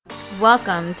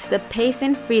Welcome to the Pace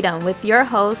and Freedom with your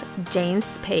host,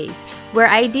 James Pace, where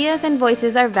ideas and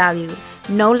voices are valued.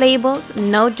 No labels,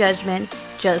 no judgment,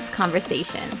 just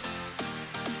conversations.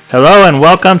 Hello and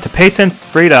welcome to Pace and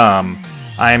Freedom.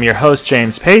 I am your host,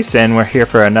 James Pace, and we're here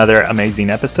for another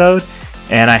amazing episode.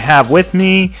 And I have with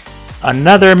me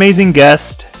another amazing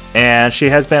guest, and she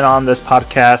has been on this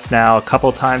podcast now a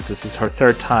couple times. This is her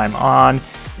third time on,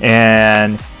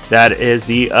 and that is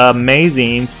the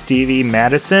amazing Stevie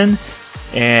Madison,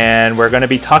 and we're going to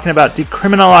be talking about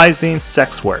decriminalizing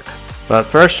sex work. But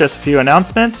first, just a few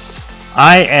announcements.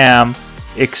 I am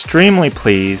extremely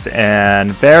pleased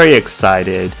and very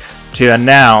excited to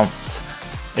announce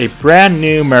a brand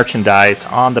new merchandise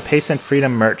on the Pace and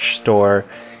Freedom merch store,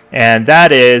 and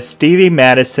that is Stevie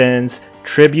Madison's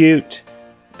tribute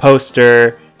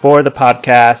poster for the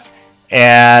podcast,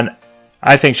 and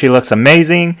I think she looks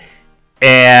amazing,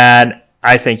 and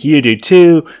I think you do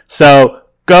too. So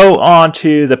go on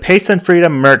to the Pace and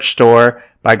Freedom merch store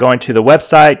by going to the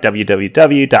website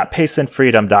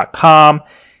www.paceandfreedom.com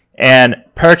and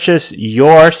purchase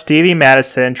your Stevie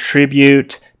Madison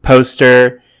tribute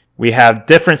poster. We have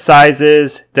different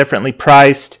sizes, differently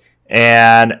priced,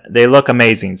 and they look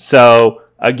amazing. So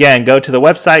again, go to the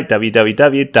website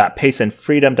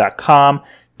www.paceandfreedom.com.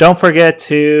 Don't forget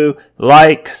to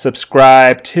like,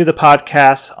 subscribe to the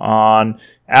podcast on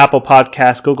Apple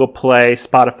Podcasts, Google Play,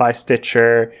 Spotify,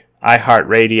 Stitcher,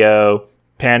 iHeartRadio,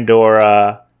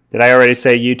 Pandora. Did I already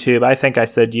say YouTube? I think I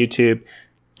said YouTube.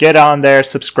 Get on there,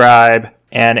 subscribe,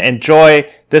 and enjoy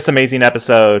this amazing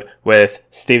episode with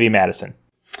Stevie Madison.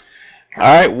 All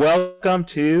right, welcome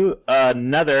to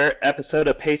another episode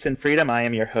of Pace and Freedom. I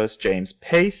am your host, James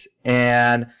Pace,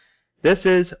 and this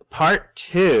is part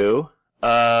 2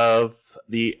 of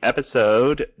the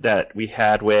episode that we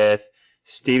had with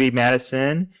Stevie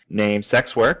Madison named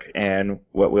Sex Work, and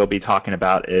what we'll be talking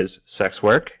about is sex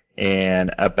work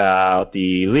and about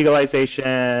the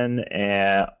legalization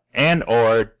and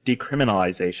or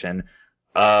decriminalization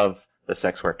of the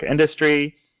sex work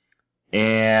industry,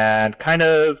 and kind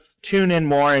of tune in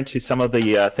more into some of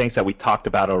the things that we talked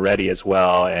about already as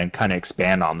well, and kind of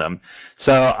expand on them.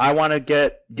 So I want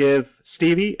to give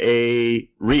Stevie a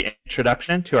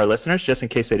reintroduction to our listeners, just in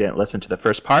case they didn't listen to the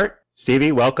first part.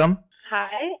 Stevie, welcome.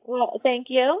 Hi. Well, thank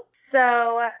you.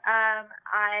 So I'm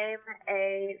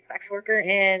a sex worker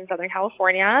in Southern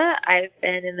California. I've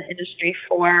been in the industry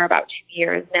for about 2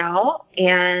 years now,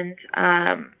 and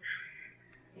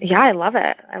yeah, I love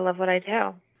it. I love what I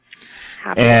do.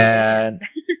 And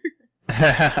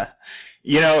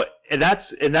you know,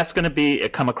 that's going to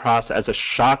come across as a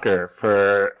shocker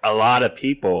for a lot of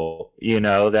people, you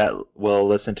know, that will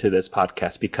listen to this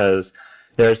podcast, because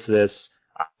there's this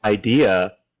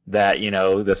idea that, you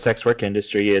know, the sex work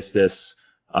industry is this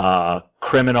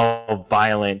criminal,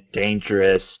 violent,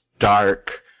 dangerous,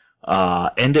 dark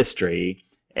industry,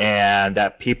 and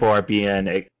that people are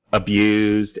being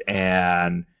abused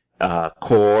and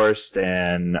coerced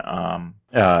and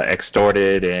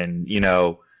extorted, and, you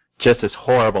know, just this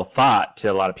horrible thought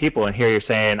to a lot of people. And here you're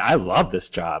saying, I love this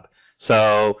job.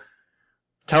 So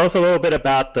tell us a little bit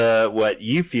about what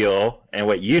you feel and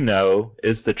what you know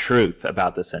is the truth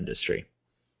about this industry.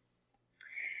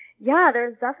 Yeah,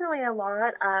 there's definitely a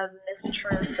lot of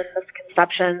mistruths and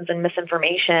misconceptions and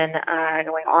misinformation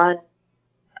going on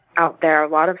out there. A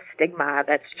lot of stigma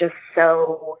that's just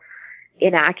so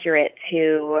inaccurate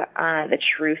to the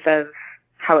truth of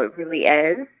how it really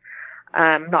is.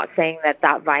 Not saying that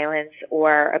violence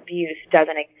or abuse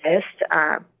doesn't exist,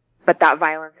 but that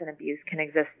violence and abuse can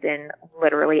exist in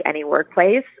literally any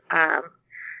workplace.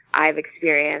 I've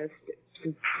experienced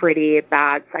some pretty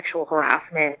bad sexual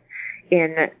harassment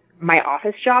in my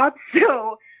office job.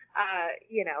 So,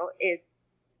 you know,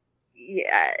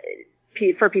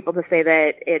 for people to say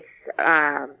that it's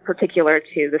particular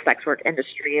to the sex work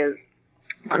industry is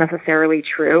not necessarily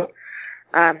true.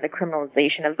 The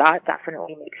criminalization of that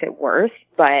definitely makes it worse.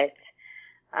 But,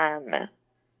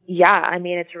 yeah, I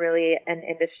mean, it's really an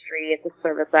industry. It's a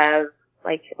service of,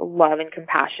 like, love and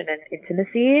compassion and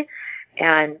intimacy.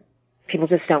 And people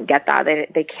just don't get that.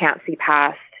 They can't see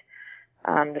past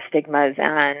the stigmas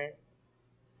and,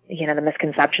 you know, the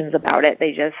misconceptions about it.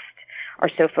 They just are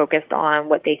so focused on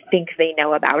what they think they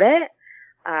know about it,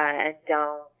 and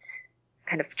don't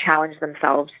kind of challenge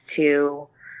themselves to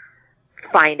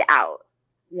find out,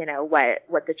 you know,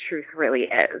 what the truth really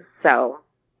is. So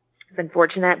it's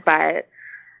unfortunate, but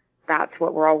that's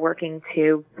what we're all working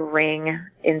to bring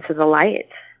into the light.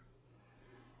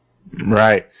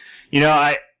 Right. You know,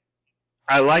 I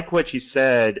like what you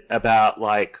said about,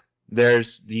 like,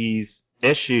 there's these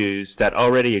issues that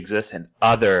already exist in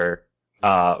other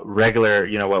regular,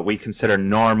 what we consider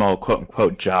normal, quote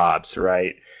unquote, jobs,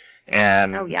 right?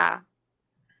 And oh yeah,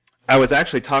 I was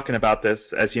actually talking about this,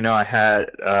 as you know, I had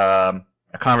a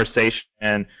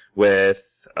conversation with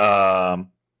one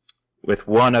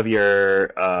of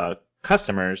your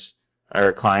customers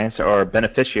or clients or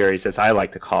beneficiaries, as I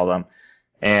like to call them,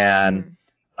 and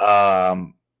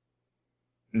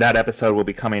that episode will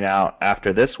be coming out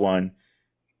after this one.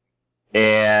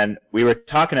 And we were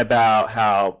talking about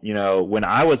how, when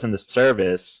I was in the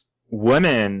service,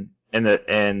 women in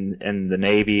the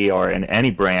Navy or in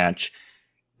any branch,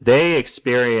 they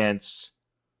experience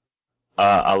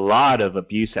a lot of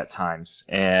abuse at times.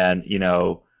 And,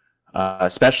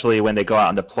 especially when they go out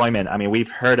on deployment. I mean, we've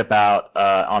heard about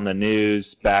on the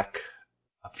news back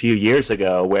a few years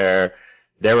ago where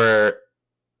there were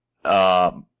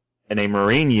in a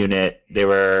Marine unit, they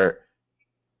were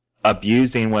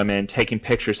abusing women, taking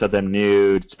pictures of them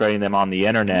nude, spreading them on the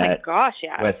internet. Oh my gosh,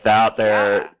 yeah. Without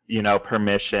their,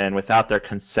 permission, without their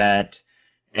consent.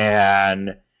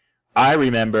 And I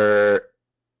remember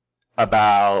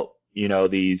about,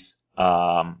 these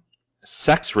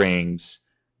sex rings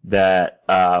that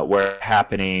were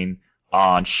happening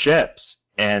on ships,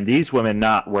 and these women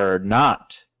were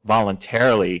not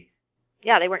voluntarily.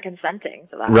 Yeah, they weren't consenting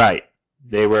to that. Right.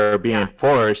 They were being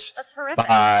forced. That's horrific.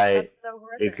 By That's so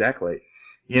horrific. Exactly.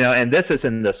 And this is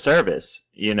in the service.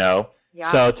 Yeah.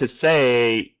 So to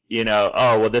say,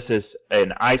 oh well, this is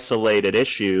an isolated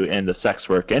issue in the sex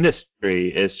work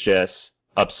industry is just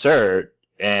absurd,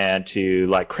 and to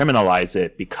criminalize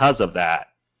it because of that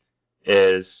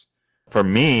is, for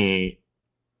me,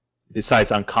 besides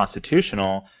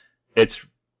unconstitutional, it's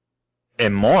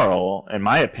immoral, in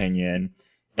my opinion.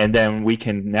 And then we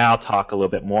can now talk a little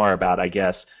bit more about, I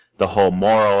guess, the whole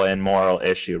moral and immoral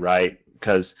issue, right?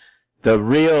 Because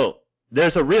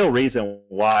there's a real reason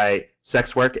why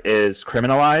sex work is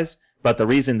criminalized, but the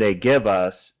reason they give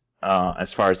us, as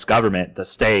far as government, the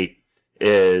state,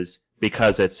 is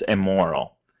because it's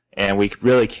immoral. And we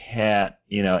really can't,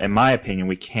 in my opinion,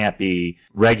 we can't be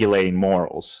regulating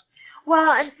morals.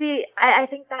 Well, and see, I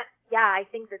think that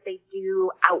they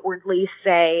do outwardly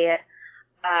say,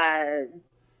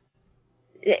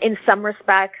 in some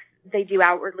respects, they do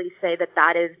outwardly say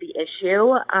that is the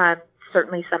issue.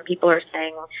 Certainly some people are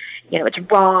saying, it's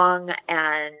wrong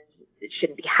and it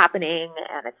shouldn't be happening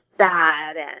and it's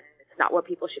bad and it's not what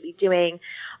people should be doing.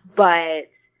 But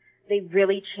they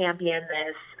really champion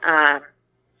this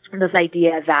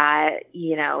idea that,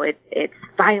 it's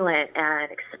violent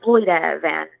and exploitive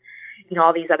and,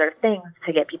 all these other things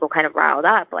to get people kind of riled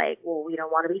up. Like, well, we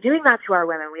don't want to be doing that to our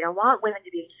women. We don't want women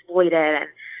to be exploited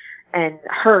and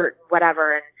hurt,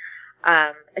 whatever.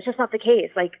 And it's just not the case.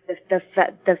 Like the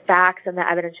facts and the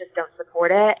evidence just don't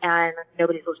support it, and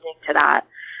nobody's listening to that.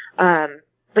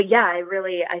 But yeah,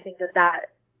 I think that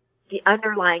the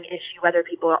underlying issue, whether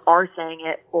people are saying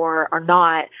it or are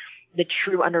not, the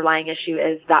true underlying issue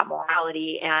is that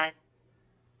morality. And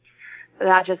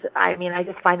that I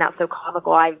just find that so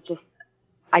comical. I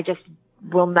just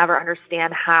will never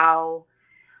understand how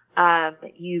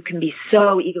you can be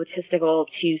so egotistical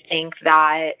to think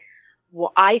that,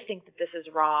 well, I think that this is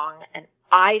wrong and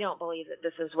I don't believe that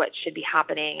this is what should be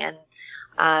happening. And,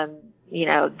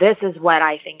 this is what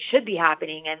I think should be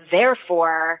happening. And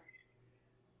therefore,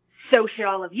 so should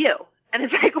all of you. And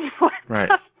it's like, what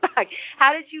the fuck?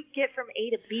 How did you get from A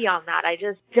to B on that? I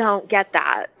just don't get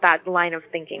that line of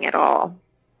thinking at all.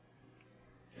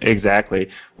 Exactly.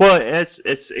 Well,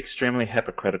 it's extremely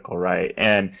hypocritical, right?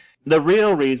 And the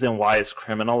real reason why it's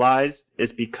criminalized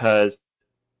is because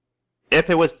if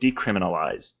it was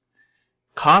decriminalized,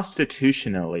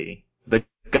 constitutionally, the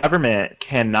government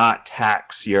cannot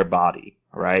tax your body,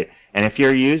 right? And if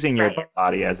you're using your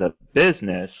body as a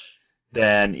business,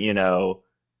 then,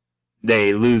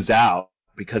 they lose out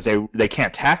because they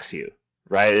can't tax you,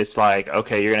 right? It's like,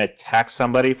 okay, you're going to tax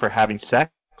somebody for having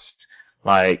sex?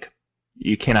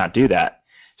 You cannot do that.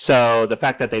 So the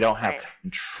fact that they don't have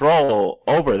control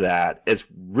over that is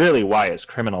really why it's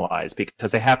criminalized, because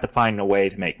they have to find a way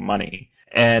to make money.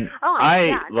 And of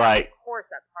course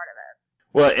that's part of it.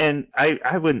 Well, and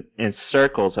I went in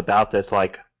circles about this,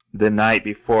 the night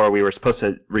before we were supposed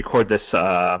to record this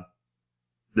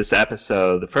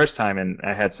episode the first time, and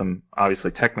I had some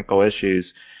obviously technical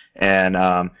issues, and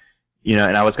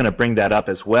and I was going to bring that up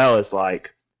as well as I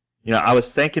was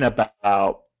thinking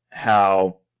about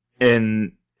how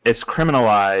it's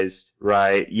criminalized,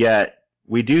 right? Yet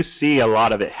we do see a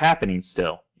lot of it happening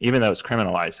still, even though it's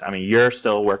criminalized. I mean, you're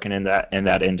still working in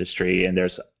that industry, and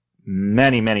there's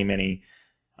many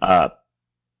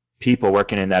people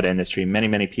working in that industry,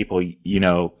 many people,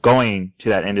 going to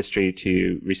that industry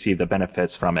to receive the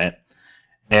benefits from it.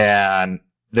 And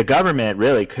the government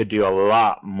really could do a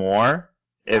lot more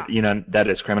if, that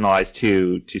is criminalized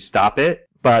to stop it,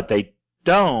 but they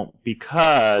don't,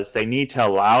 because they need to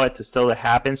allow it to still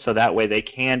happen so that way they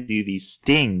can do these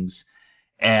stings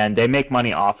and they make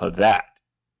money off of that.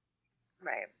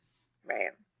 Right.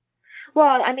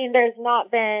 Well, I mean, there's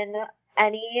not been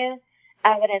any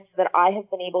evidence that I have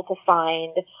been able to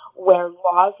find where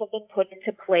laws have been put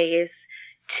into place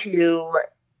to,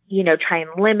 try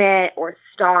and limit or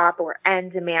stop or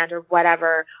end demand or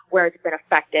whatever, where it's been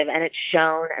effective and it's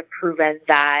shown and proven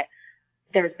that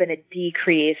there's been a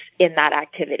decrease in that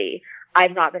activity.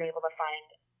 I've not been able to find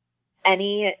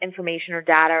any information or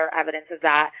data or evidence of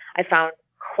that. I found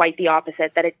quite the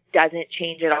opposite, that it doesn't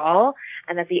change at all,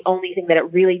 and that the only thing that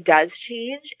it really does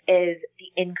change is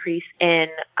the increase in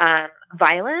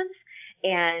violence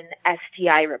and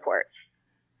STI reports.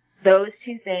 Those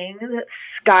two things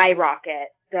skyrocket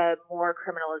the more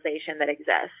criminalization that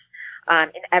exists.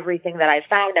 In everything that I've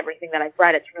found, everything that I've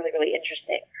read, it's really, really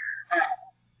interesting.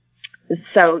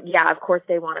 So, yeah, of course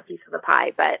they want a piece of the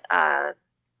pie, but,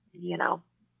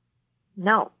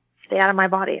 no, stay out of my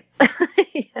body.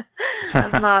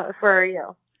 That's not for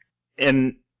you.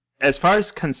 And as far as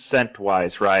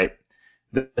consent-wise, right,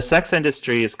 the sex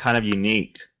industry is kind of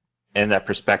unique in that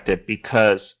perspective,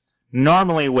 because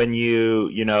normally when you,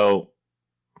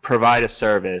 provide a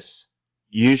service,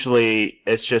 usually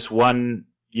it's just one,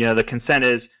 the consent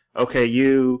is, okay,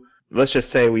 let's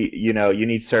just say you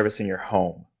need service in your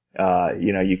home.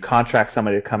 You contract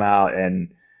somebody to come out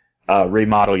and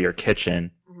remodel your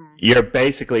kitchen. Mm-hmm. You're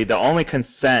basically, the only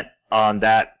consent on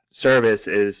that service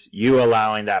is you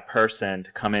allowing that person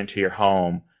to come into your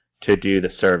home to do the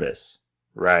service,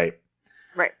 right?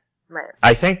 Right.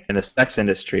 I think in the sex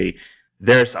industry,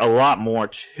 there's a lot more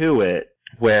to it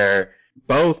where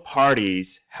both parties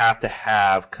have to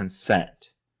have consent.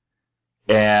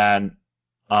 And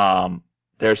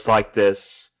there's like this,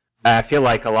 I feel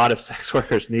like a lot of sex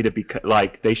workers need to be,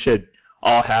 like, they should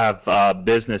all have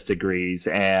business degrees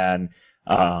and,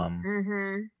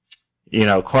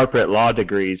 corporate law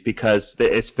degrees, because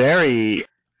it's very,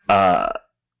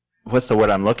 what's the word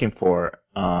I'm looking for?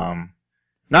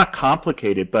 Not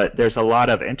complicated, but there's a lot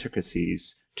of intricacies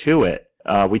to it.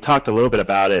 We talked a little bit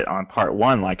about it on part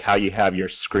 1, like how you have your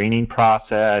screening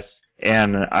process.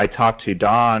 And I talked to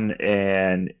Don,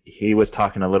 and he was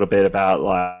talking a little bit about,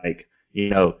 like,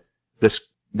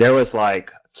 there was like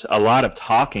a lot of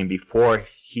talking before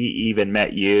he even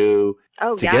met you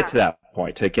get to that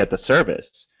point, to get the service.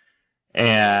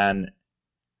 And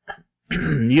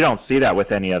you don't see that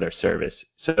with any other service.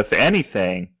 So if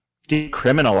anything,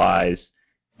 decriminalized,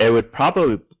 it would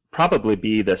probably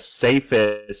be the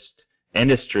safest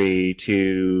industry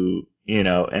to,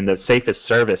 and the safest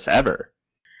service ever.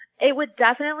 It would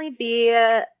definitely be,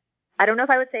 I don't know if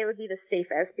I would say it would be the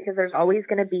safest, because there's always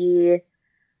going to be,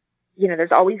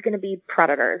 there's always going to be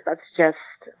predators. That's just,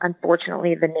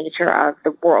 unfortunately, the nature of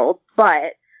the world.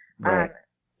 But right.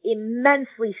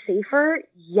 Immensely safer,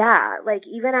 yeah. Like,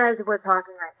 even as we're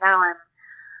talking right now,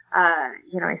 I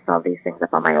still have these things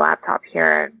up on my laptop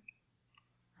here, and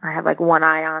I have like one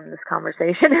eye on this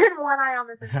conversation and one eye on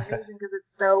this information, because it's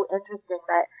so interesting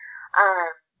that,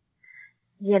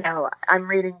 I'm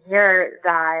reading here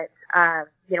that,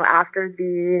 after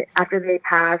they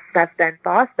passed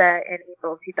SESTA-FOSTA in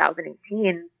April of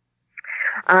 2018,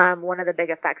 one of the big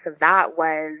effects of that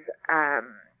was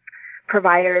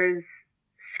providers'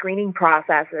 screening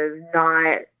processes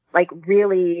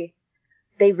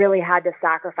they really had to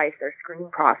sacrifice their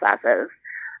screening processes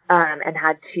and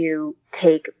had to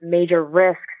take major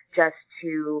risks just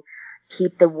to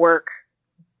keep the work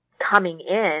coming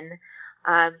in,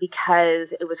 because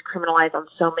it was criminalized on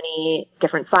so many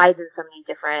different sides and so many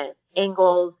different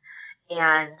angles.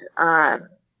 And,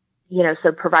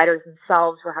 so providers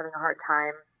themselves were having a hard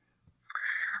time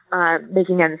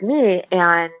making ends meet,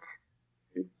 and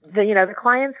the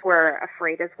clients were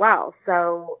afraid as well.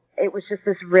 So it was just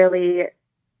this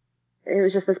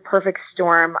perfect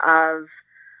storm of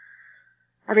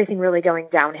everything really going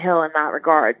downhill in that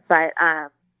regard. But,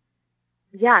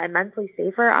 immensely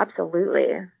safer, absolutely.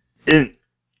 And,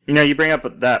 you bring up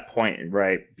that point,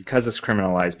 right? Because it's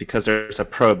criminalized, because there's a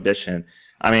prohibition.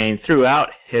 I mean, throughout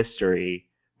history,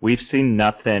 we've seen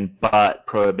nothing but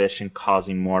prohibition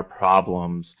causing more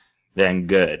problems than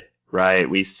good, right?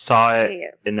 We saw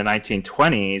it in the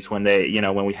 1920s when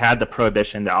when we had the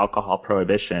prohibition, the alcohol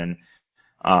prohibition,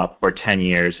 for 10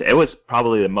 years. It was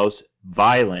probably the most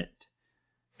violent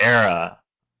era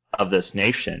of this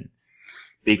nation.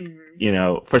 you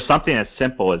know, for something as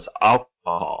simple as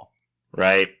alcohol,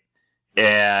 right?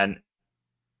 And,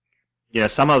 you know,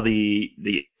 some of the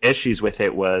issues with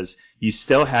it was you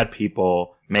still had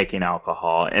people making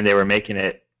alcohol, and they were making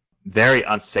it very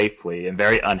unsafely and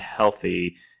very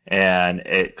unhealthy, and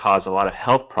it caused a lot of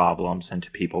health problems into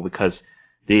people because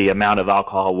the amount of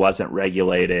alcohol wasn't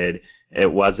regulated.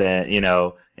 It wasn't, you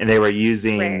know, and they were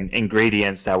using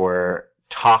ingredients that were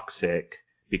toxic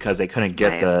because they couldn't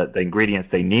get the ingredients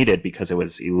they needed because it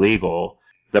was illegal.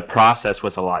 The process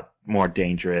was a lot more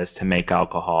dangerous to make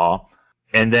alcohol.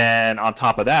 And then on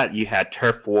top of that, you had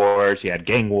turf wars, you had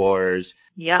gang wars.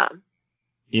 Yeah.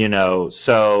 You know,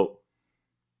 so,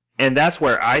 and that's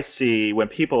where I see when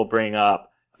people bring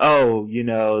up, oh, you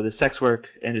know, the sex work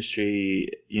industry,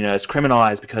 you know, is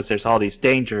criminalized because there's all these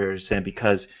dangers and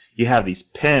because you have these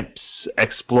pimps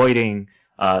exploiting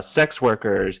sex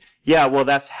workers. Yeah, well,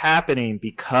 that's happening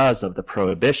because of the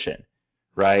prohibition,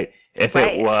 right? If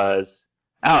it was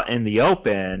out in the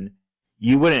open,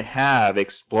 you wouldn't have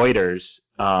exploiters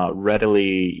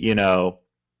readily, you know.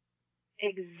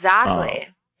 Exactly.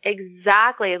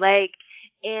 Exactly. Like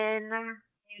in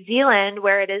New Zealand,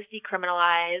 where it is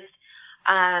decriminalized,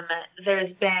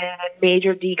 there's been a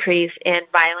major decrease in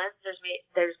violence.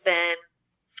 There's been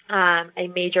a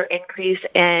major increase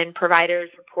in providers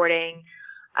reporting,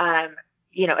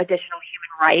 you know, additional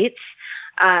human rights.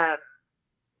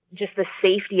 Just the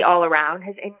safety all around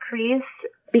has increased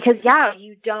because, yeah,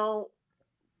 you don't.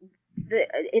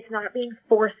 It's not being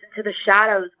forced into the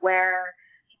shadows where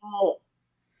people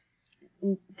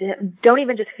don't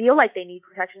even just feel like they need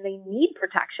protection. They need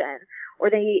protection, or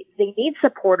they need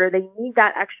support, or they need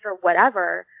that extra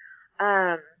whatever.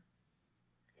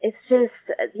 It's just,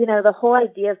 you know, the whole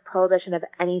idea of prohibition of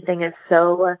anything is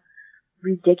so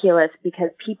ridiculous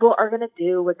because people are going to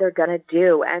do what they're going to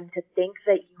do. And to think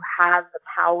that you have the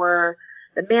power,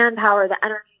 the manpower, the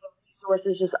energy, the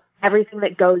resources, just everything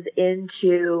that goes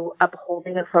into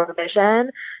upholding a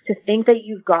prohibition, to think that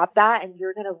you've got that and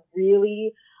you're going to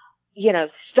really, you know,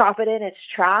 stop it in its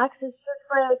tracks is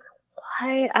just like,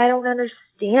 why? I don't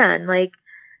understand. Like,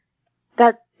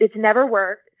 that it's never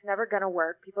worked. It's never going to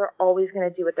work. People are always going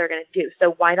to do what they're going to do.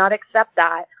 So why not accept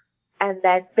that and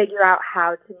then figure out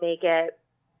how to make it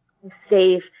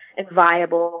safe and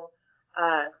viable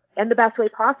in the best way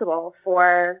possible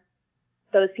for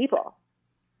those people.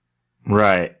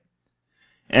 Right.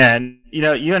 And, you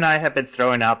know, you and I have been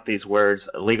throwing out these words,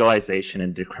 legalization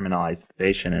and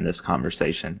decriminalization, in this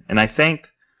conversation. And I think,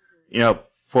 you know,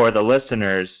 for the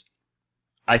listeners,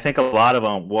 I think a lot of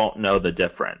them won't know the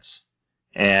difference.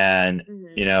 And,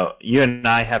 you know, you and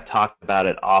I have talked about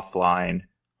it offline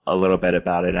a little bit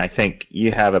about it. And I think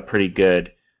you have a pretty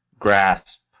good grasp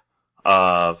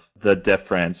of the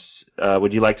difference.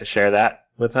 Would you like to share that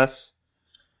with us?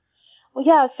 Well,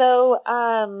 yeah. So,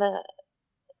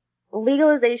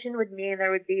 legalization would mean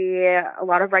there would be a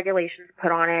lot of regulations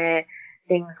put on it,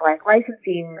 things like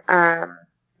licensing,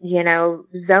 you know,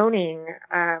 zoning,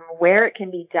 where it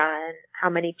can be done, how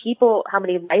many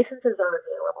licenses are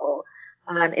available,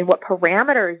 and what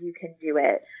parameters you can do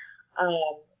it.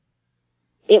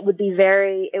 It would be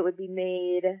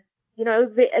made, you know,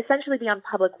 it would essentially be on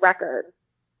public record.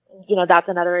 You know, that's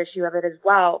another issue of it as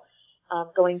well.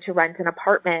 Going to rent an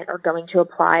apartment or going to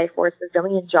apply for a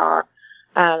civilian job.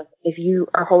 If you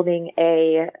are holding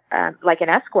like an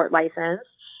escort license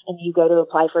and you go to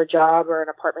apply for a job or an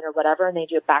apartment or whatever and they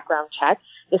do a background check,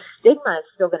 the stigma is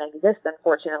still going to exist,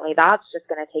 unfortunately. That's just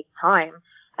going to take time,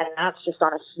 and that's just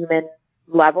on a human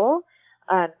level.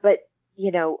 But,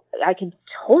 you know, I can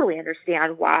totally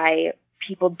understand why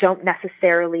people don't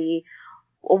necessarily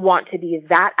want to be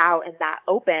that out and that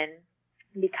open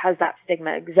because that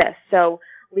stigma exists. So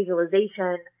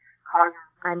legalization causes,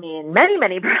 many,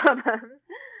 many problems.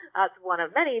 That's one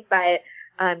of many, but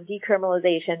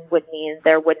decriminalization would mean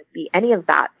there wouldn't be any of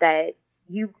that. That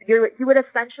you would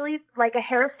essentially, like a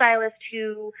hairstylist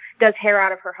who does hair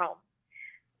out of her home.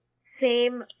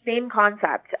 Same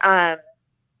concept.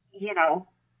 You know,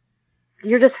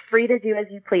 you're just free to do as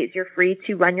you please. You're free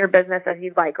to run your business as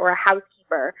you'd like, or a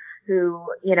housekeeper who,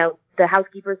 you know, the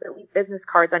housekeepers that leave business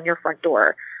cards on your front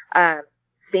door.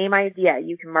 Same idea.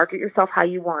 You can market yourself how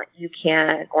you want. You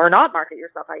can, or not market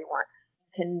yourself how you want.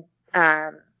 You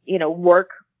can, you know, work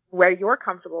where you're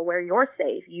comfortable, where you're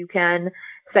safe. You can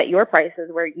set your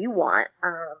prices where you want.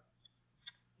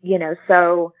 You know,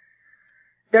 so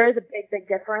there is a big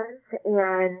difference.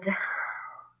 And,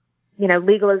 you know,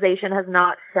 legalization has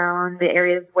not shown the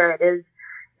areas where it is,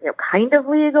 you know, kind of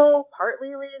legal,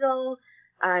 partly legal.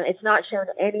 It's not shown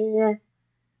any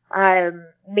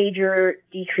major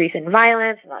decrease in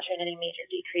violence. It's not shown any major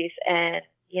decrease in,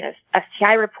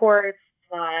 STI reports,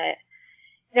 not,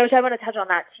 which I want to touch on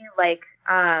that too. Like,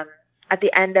 at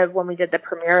the end of when we did the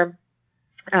premiere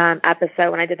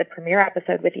episode, when I did the premiere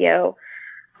episode with you,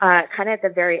 kind of at the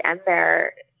very end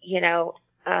there,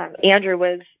 Andrew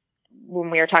was,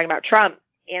 when we were talking about Trump,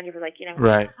 Andrew was like,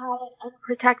 right, had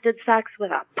unprotected sex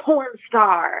with a porn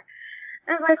star.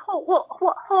 And I was like,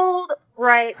 hold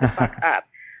right the fuck up.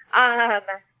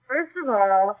 First of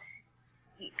all,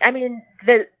 I mean,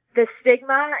 the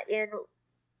stigma in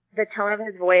the tone of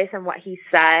his voice and what he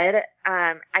said,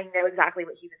 I know exactly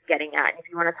what he was getting at. And if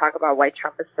you want to talk about why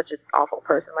Trump is such an awful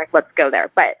person, like, let's go there.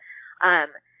 But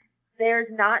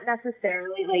there's not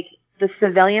necessarily, like, the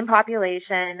civilian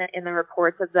population in the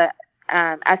reports of the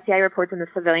STI reports in the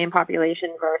civilian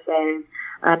population versus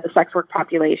the sex work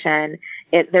population.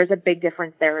 There's a big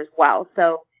difference there as well.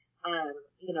 So,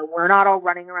 we're not all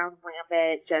running around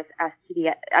rampant, just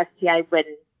STI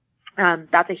ridden.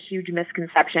 That's a huge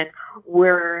misconception.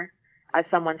 We're, as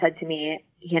someone said to me,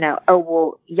 oh,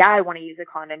 well, yeah, I want to use a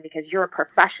condom because you're a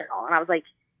professional. And I was like,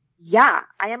 yeah,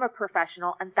 I am a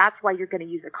professional, and that's why you're going to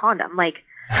use a condom. Like,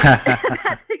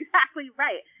 that's exactly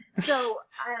right. So,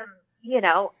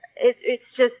 it's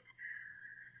just,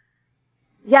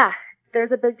 yeah,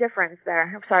 there's a big difference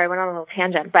there. I'm sorry, I went on a little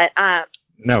tangent, but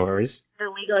no worries. The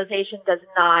legalization does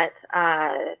not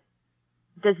add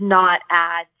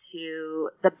to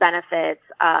the benefits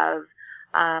of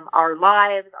our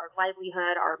lives, our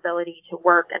livelihood, our ability to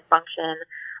work and function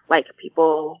like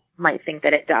people might think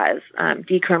that it does.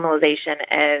 Decriminalization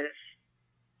is,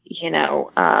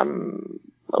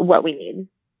 what we need.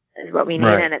 Is what we need,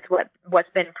 right. And it's what's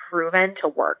been proven to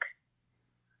work.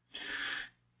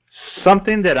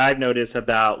 Something that I've noticed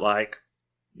about,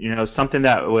 something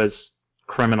that was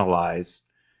criminalized,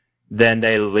 then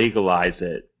they legalize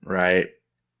it, right?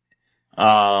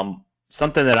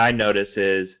 Something that I notice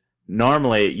is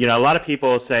normally, a lot of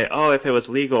people say, oh, if it was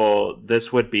legal,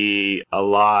 this would be a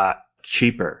lot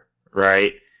cheaper,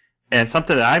 right? And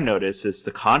something that I've noticed is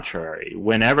the contrary.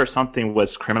 Whenever something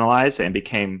was criminalized and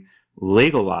became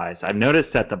legalized, I've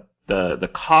noticed that the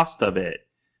cost of it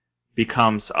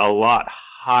becomes a lot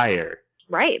higher.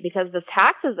 Right, because the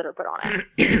taxes that are put on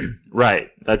it.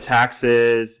 Right, the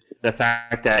taxes, the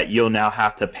fact that you'll now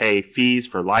have to pay fees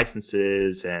for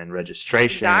licenses and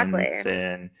registrations, exactly.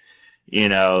 And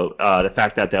the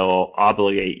fact that they'll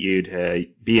obligate you to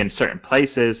be in certain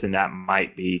places, and that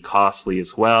might be costly as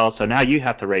well. So now you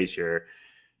have to raise your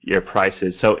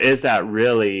prices. So is that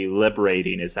really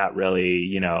liberating? Is that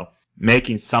really,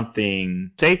 making something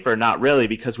safer? Not really,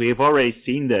 because we've already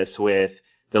seen this with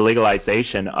the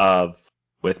legalization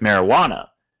with marijuana,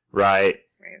 right?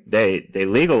 They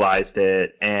legalized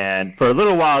it, and for a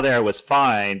little while there it was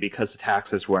fine because the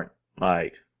taxes weren't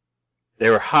they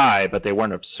were high, but they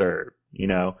weren't absurd,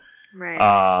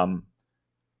 Right.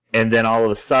 And then all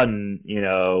of a sudden,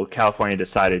 California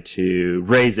decided to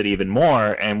raise it even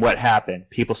more, and what happened?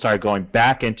 People started going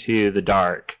back into the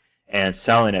dark and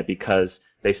selling it because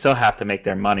they still have to make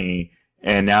their money,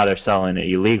 and now they're selling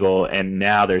it illegal, and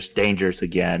now there's dangers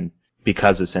again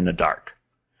because it's in the dark.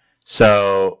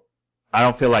 So I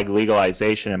don't feel like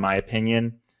legalization, in my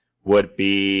opinion, would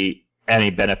be any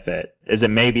benefit. Is it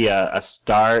maybe a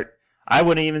start? I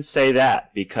wouldn't even say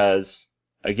that because,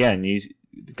 again, the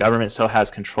government still has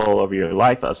control over your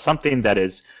life of something that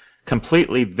is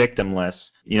completely victimless,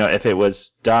 if it was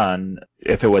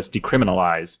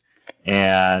decriminalized.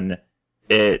 And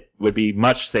it would be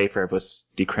much safer if it was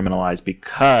decriminalized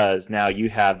because now you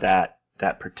have that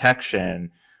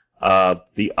protection of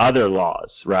the other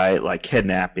laws, right? Like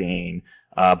kidnapping,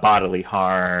 bodily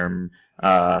harm,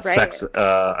 right. Sex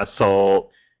assault.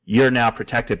 You're now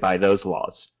protected by those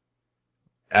laws.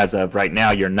 As of right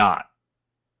now, you're not.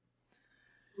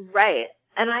 Right.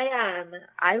 And I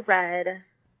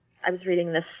was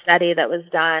reading this study that was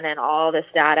done and all this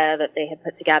data that they had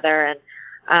put together,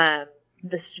 and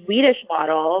the Swedish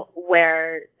model,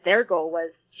 where their goal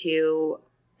was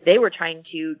they were trying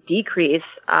to decrease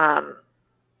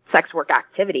sex work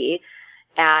activity,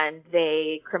 and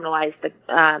they criminalized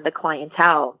the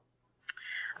clientele,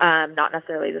 not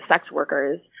necessarily the sex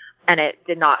workers, and it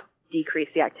did not decrease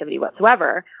the activity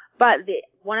whatsoever. But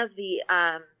one of the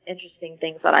interesting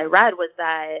things that I read was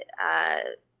that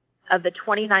of the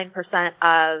 29%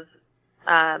 of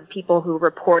people who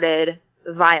reported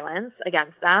violence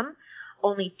against them,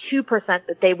 only 2%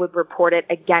 that they would report it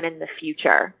again in the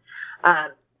future,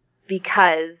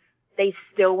 because they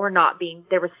still were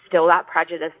there was still that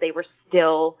prejudice. They were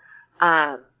still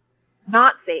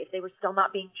not safe. They were still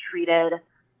not being treated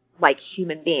like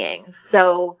human beings.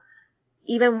 So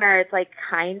even where it's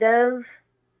kind of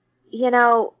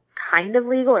kind of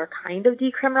legal or kind of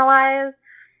decriminalized,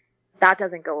 that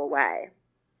doesn't go away.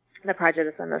 The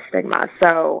prejudice and the stigma.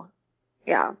 So,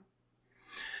 yeah.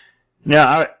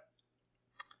 Now,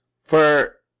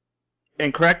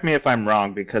 and correct me if I'm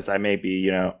wrong, because I may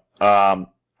be,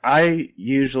 I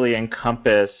usually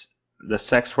encompass the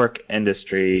sex work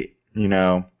industry,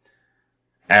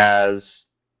 as,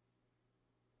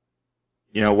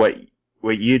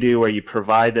 what you do, where you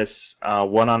provide this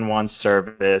one-on-one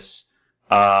service,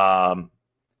 and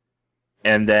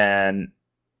then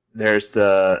there's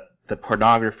the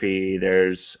pornography,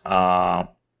 there's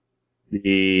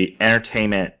the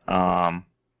entertainment there's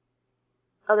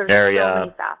area. So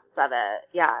many facets of it.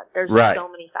 Yeah, there's right. so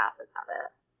many facets of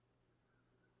it.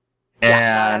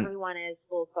 And not everyone is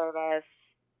full service.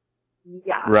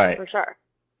 Yeah, right. For sure.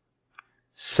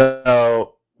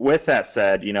 So with that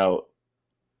said,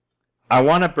 I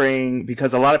want to bring,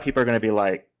 because a lot of people are going to be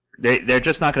like, they're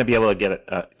just not going to be able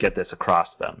to get this across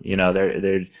them.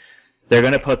 They're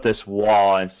going to put this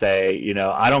wall and say,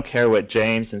 I don't care what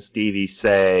James and Stevie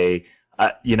say.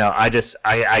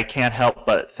 I can't help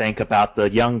but think about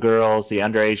the young girls, the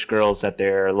underage girls that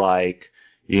they're like,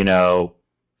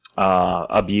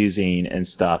 abusing and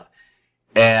stuff.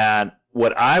 And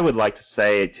what I would like to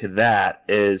say to that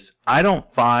is, I don't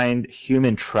find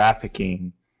human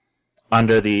trafficking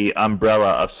under the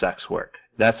umbrella of sex work.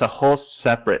 That's a whole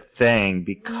separate thing,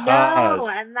 because... No,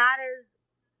 and that is...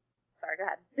 Sorry, go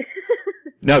ahead.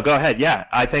 No, go ahead. Yeah,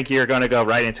 I think you're going to go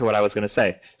right into what I was going to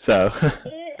say. So,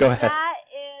 go ahead.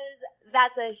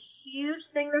 That's a huge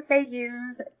thing that they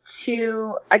use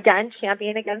to, again,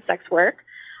 champion against sex work.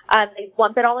 They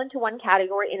lump it all into one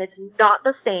category, and it's not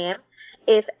the same.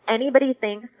 If anybody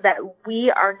thinks that we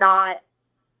are not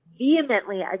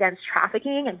vehemently against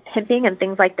trafficking and pimping and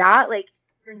things like that, like,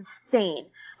 you're insane.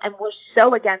 And we're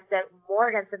so against it, more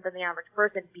against it than the average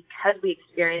person, because we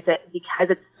experience it,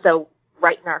 because it's so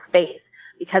right in our face,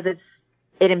 because it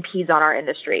impedes on our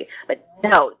industry. But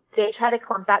no, they try to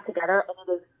clump that together, and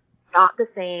it is not the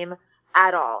same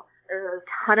at all. There's a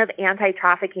ton of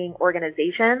anti-trafficking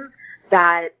organizations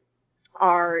that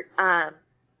are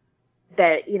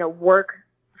work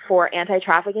for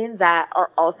anti-trafficking, that are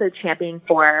also championing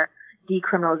for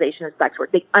decriminalization of sex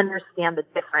work. They understand the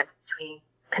difference between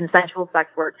consensual sex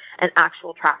work and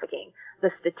actual trafficking. The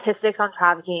statistics on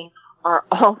trafficking are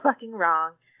all fucking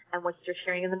wrong, and what you're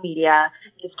sharing in the media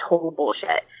is total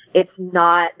bullshit. This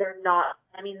information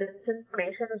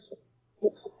is just,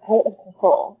 it's out of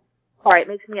control. Sorry, it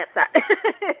makes me upset.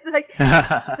 It's like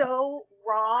so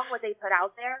wrong what they put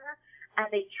out there, and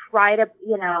they try to,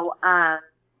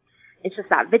 it's just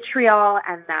that vitriol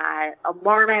and that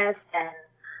alarmist, and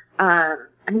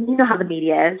you know how the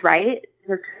media is, right?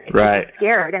 They're right.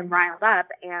 scared and riled up,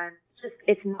 and just,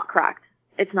 it's not correct.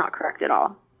 It's not correct at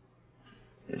all.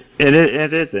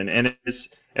 It isn't, and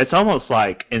it's almost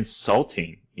like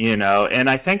insulting, And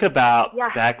I think about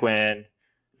back when,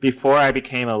 before I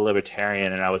became a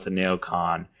libertarian and I was a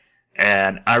neocon,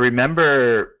 and I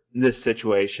remember this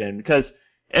situation, because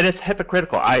it is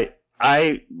hypocritical.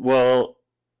 I will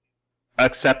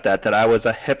accept that I was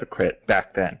a hypocrite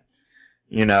back then,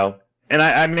 And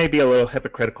I may be a little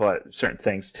hypocritical at certain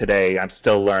things today. I'm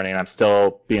still learning. I'm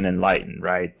still being enlightened,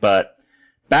 right? But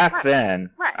back then,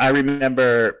 I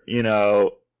remember,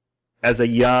 as a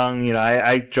young,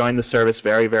 I joined the service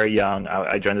very, very young.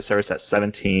 I joined the service at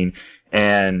 17,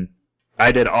 and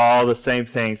I did all the same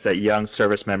things that young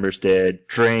service members did: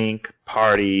 drink,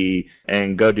 party,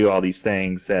 and go do all these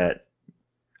things that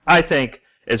I think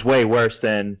is way worse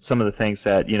than some of the things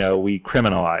that, we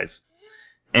criminalize.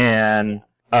 And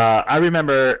I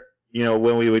remember,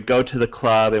 when we would go to the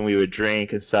club and we would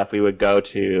drink and stuff, we would go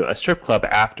to a strip club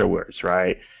afterwards,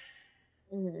 right?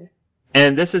 Mm-hmm.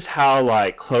 And this is how,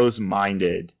 like,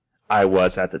 closed-minded I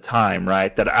was at the time,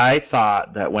 right? That I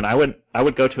thought that when I would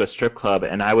go to a strip club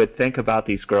and I would think about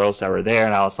these girls that were there,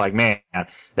 and I was like, man,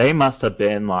 they must have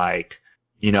been, like,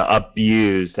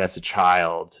 abused as a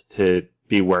child to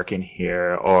be working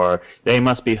here, or they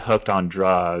must be hooked on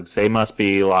drugs. They must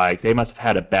have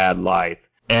had a bad life.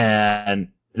 And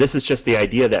this is just the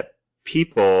idea that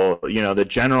people, the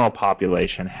general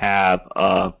population have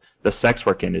of the sex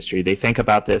work industry. They think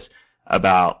about this,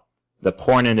 about the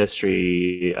porn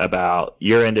industry, about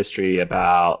your industry,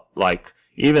 about, like,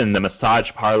 even the massage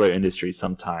parlor industry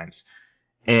sometimes.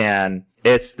 And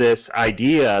it's this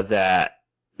idea that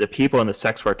the people in the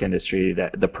sex work industry,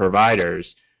 that the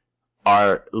providers,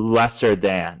 are lesser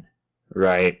than,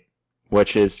 right?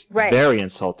 Which is very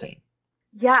insulting.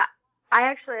 Yeah. I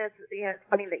actually, it's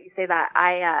funny that you say that.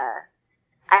 I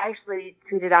actually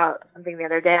tweeted out something the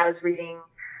other day. I was reading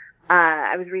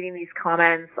these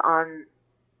comments on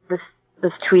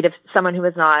this tweet of someone who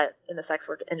was not in the sex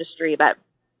work industry, but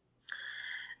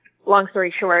long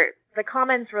story short, the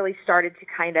comments really started to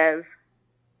kind of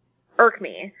irk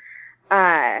me.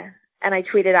 And I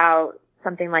tweeted out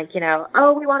something like,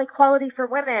 oh, we want equality for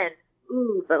women.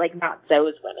 Ooh, but like not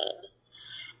those women.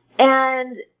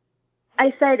 And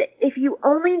I said, if you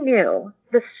only knew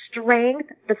the strength,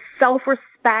 the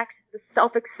self-respect, the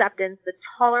self-acceptance, the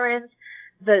tolerance,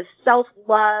 the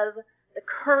self-love, the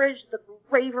courage, the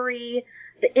bravery,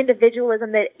 the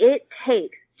individualism that it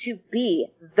takes to be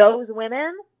those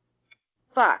women,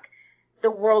 fuck,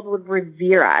 the world would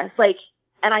revere us. Like,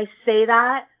 and I say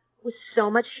that with so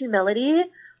much humility.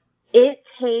 It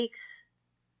takes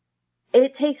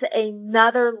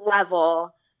another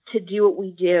level to do what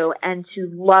we do and to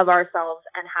love ourselves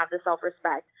and have the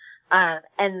self-respect.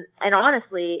 And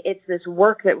honestly, it's this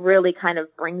work that really kind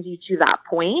of brings you to that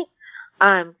point.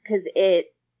 'Cause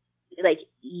it, like,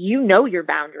 your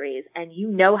boundaries and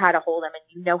how to hold them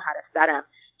and how to set them.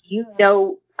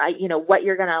 What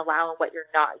you're going to allow and what you're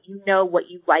not. What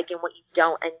you like and what you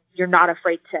don't, and you're not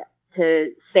afraid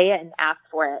to say it and ask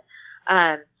for it.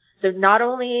 So not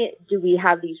only do we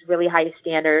have these really high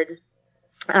standards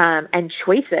and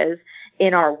choices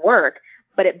in our work,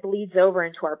 but it bleeds over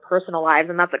into our personal lives,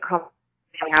 and that's a conversation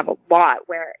we have a lot,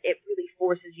 where it really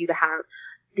forces you to have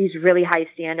these really high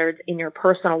standards in your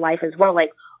personal life as well.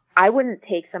 Like, I wouldn't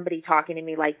take somebody talking to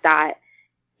me like that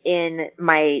in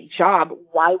my job.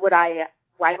 Why would I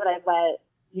let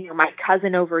my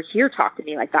cousin over here talk to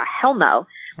me like that? Hell no.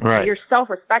 Right. Your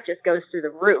self-respect just goes through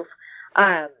the roof.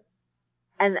 And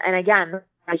again,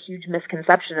 a huge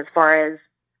misconception as far as,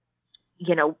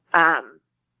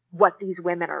 what these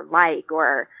women are like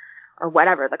or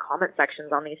whatever. The comment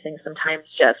sections on these things sometimes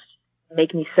just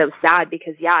make me so sad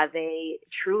because, yeah, they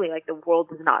truly, like, the world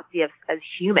does not see us as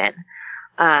human.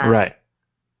 Right.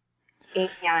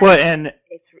 And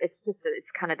it's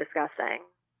kind of disgusting.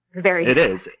 It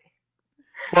is.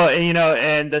 Well,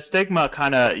 and the stigma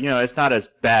kind of, it's not as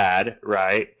bad,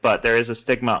 right? But there is a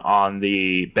stigma on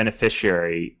the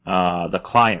beneficiary, the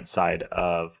client side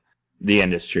of the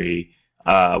industry,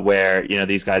 where,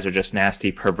 these guys are just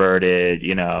nasty, perverted,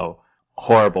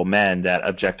 horrible men that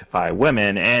objectify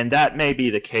women. And that may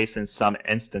be the case in some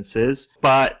instances.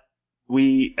 But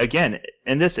we, again,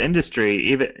 in this industry,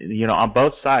 even, on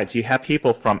both sides, you have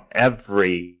people from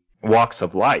every walks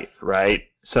of life, right?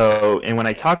 So, and when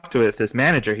I talked to this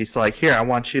manager, he's like, here, I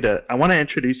want to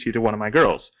introduce you to one of my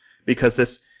girls, because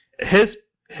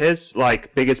his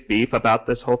like biggest beef about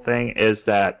this whole thing is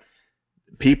that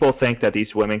people think that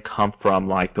these women come from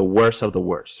like the worst of the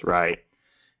worst, right?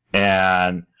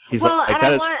 And he's like,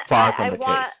 that is far from the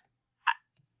case.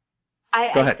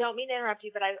 I don't mean to interrupt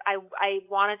you, but I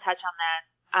want to touch on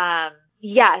that.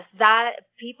 Yes, that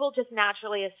people just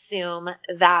naturally assume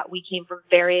that we came from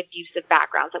very abusive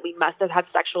backgrounds, that we must have had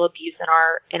sexual abuse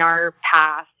in our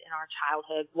past, in our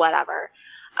childhood, whatever.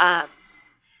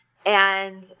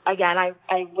 And again,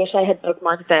 I wish I had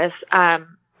bookmarked this,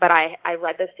 but I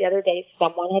read this the other day.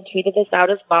 Someone had tweeted this out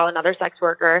as well, another sex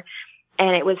worker,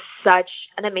 and it was such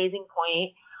an amazing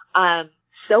point.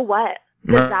 So what?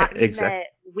 Does that mean that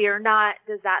we're not?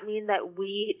 Does that mean that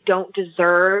we don't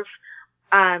deserve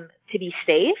to be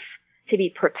safe, to be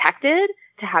protected,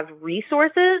 to have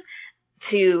resources,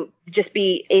 to just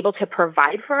be able to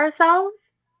provide for ourselves,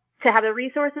 to have the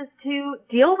resources to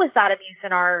deal with that abuse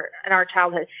in our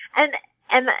childhood? And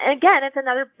again, it's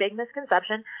another big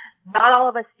misconception. Not all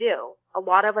of us do. A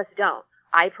lot of us don't.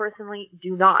 I personally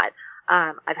do not.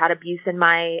 I've had abuse in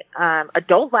my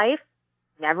adult life,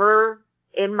 never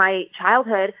in my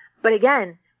childhood. But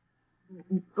again,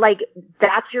 like,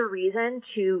 that's your reason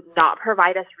to not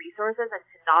provide us resources and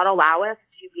to not allow us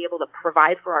to be able to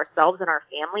provide for ourselves and our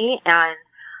family and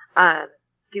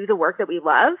do the work that we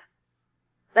love.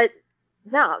 But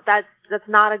no, that's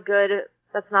not a good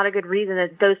reason.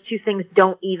 That those two things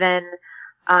don't even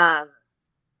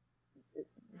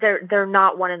they're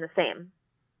not one and the same.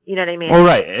 You know what I mean? Well,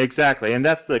 right, exactly, and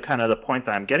that's the kind of the point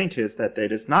that I'm getting to, is that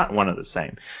it is not one and the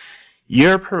same.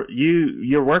 You're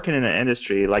working in an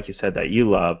industry, like you said, that you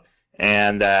love,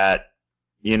 and that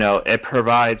it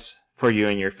provides for you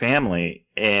and your family,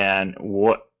 and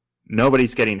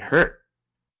nobody's getting hurt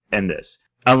in this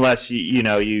unless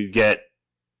you get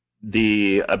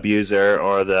the abuser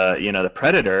or the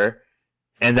predator,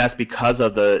 and that's because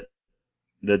of the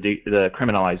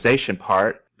criminalization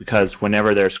part. Because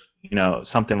whenever there's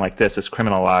something like this is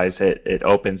criminalized, it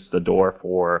opens the door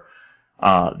for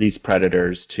these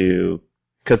predators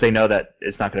because they know that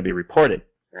it's not going to be reported.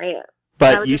 Right.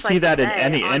 But you see that in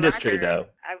any industry, though.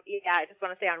 I just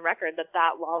want to say on record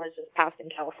that law was just passed in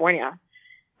California.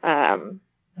 And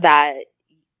that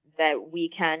we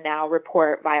can now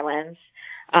report violence,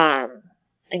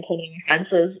 including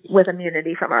offenses, with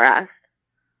immunity from arrest.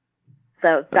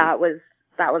 So that was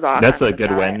awesome. That's a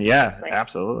good win. Yeah, like,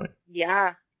 absolutely.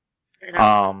 Yeah.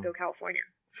 And go California.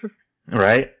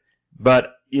 Right.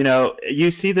 But,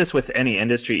 you see this with any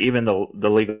industry, even the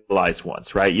legalized ones,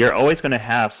 right? You're always going to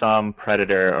have some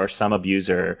predator or some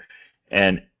abuser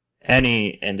in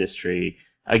any industry.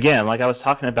 Again, like I was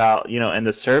talking about, in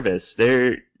the service,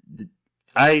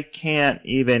 I can't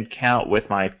even count with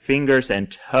my fingers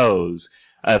and toes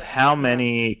of how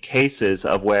many cases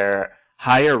of where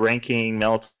higher ranking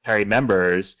military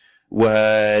members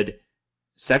would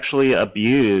sexually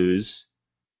abuse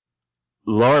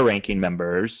lower ranking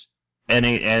members in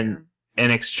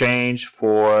exchange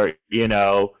for,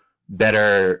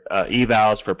 better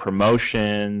evals, for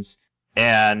promotions.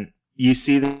 And you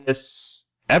see this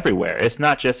everywhere. It's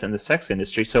not just in the sex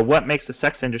industry. So what makes the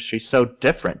sex industry so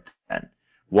different then?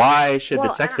 Why should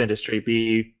the sex industry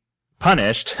be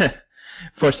punished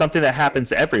for something that happens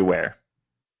everywhere?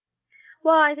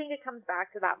 Well, I think it comes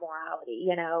back to that morality,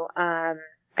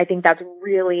 I think that's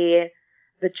really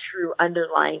the true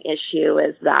underlying issue,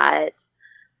 is that,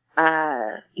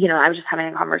 I was just having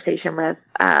a conversation with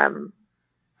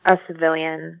a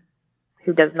civilian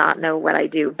who does not know what I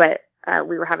do, but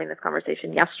we were having this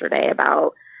conversation yesterday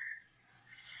about,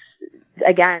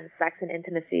 again, sex and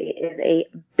intimacy is a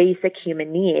basic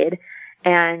human need,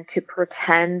 and to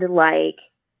pretend like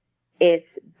it's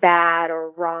bad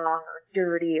or wrong or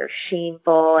dirty or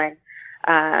shameful, and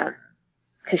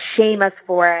to shame us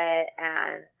for it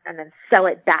and then sell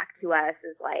it back to us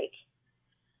is like,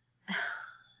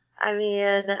 I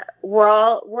mean, we're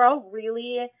all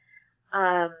really,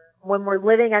 when we're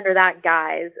living under that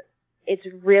guise, it's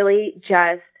really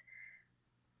just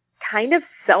kind of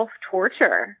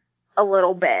self-torture a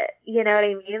little bit. You know what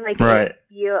I mean? Like, right.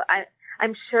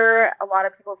 I'm sure a lot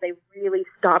of people, if they really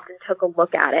stopped and took a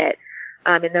look at it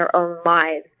in their own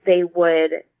lives, they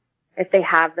would, if they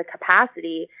have the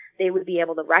capacity, they would be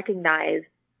able to recognize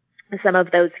some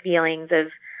of those feelings of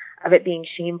it being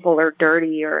shameful or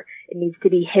dirty, or it needs to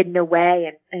be hidden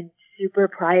away and super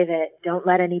private. Don't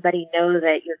let anybody know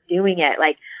that you're doing it.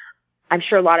 Like, I'm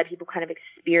sure a lot of people kind of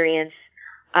experience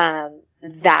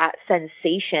that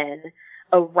sensation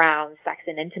around sex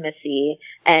and intimacy,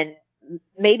 and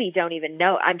maybe don't even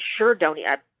know. I'm sure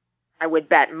I would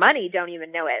bet money don't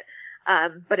even know it.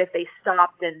 But if they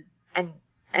stopped and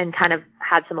kind of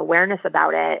had some awareness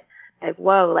about it, like,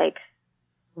 whoa, like,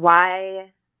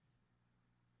 why,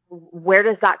 where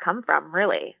does that come from,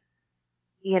 really?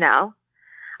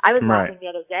 I was laughing the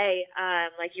other day,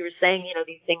 like you were saying,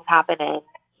 these things happen in,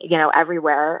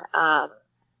 everywhere. This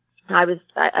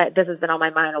has been on my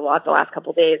mind a lot the last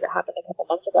couple of days. It happened a couple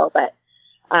months ago, but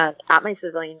at my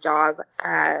civilian job,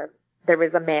 there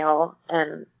was a male,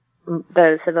 and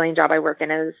the civilian job I work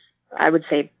in is, I would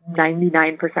say,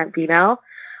 99% female.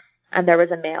 And there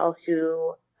was a male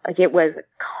who, like, it was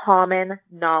common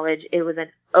knowledge. It was an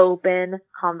open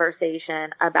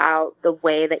conversation about the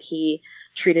way that he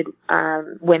treated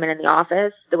women in the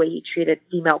office, the way he treated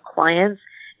female clients.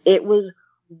 It was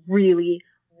really,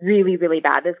 really, really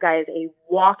bad. This guy is a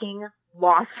walking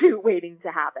lawsuit waiting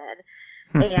to happen.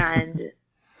 And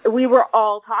we were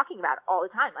all talking about it all the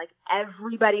time. Like,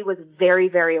 everybody was very,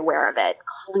 very aware of it,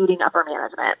 including upper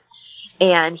management.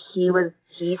 And he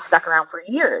stuck around for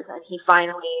years, and he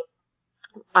finally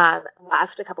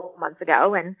left a couple of months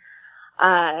ago, and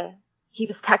he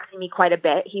was texting me quite a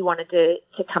bit. He wanted to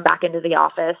come back into the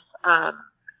office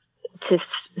to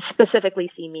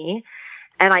specifically see me.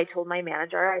 And I told my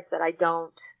manager, I said, I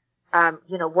don't,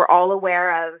 we're all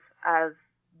aware of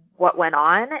what went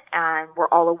on, and we're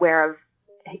all aware of,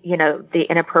 the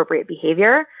inappropriate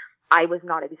behavior. I was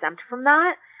not exempt from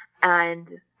that,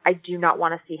 and I do not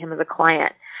want to see him as a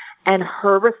client. And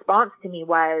her response to me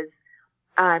was,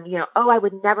 oh, I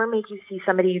would never make you see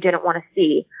somebody you didn't want to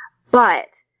see, but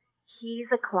he's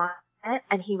a client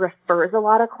and he refers a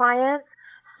lot of clients,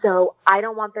 so I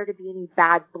don't want there to be any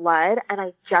bad blood, and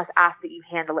I just ask that you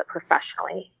handle it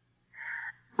professionally.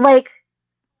 Like,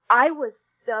 I was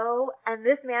and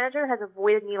this manager has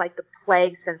avoided me like the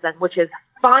plague since then, which is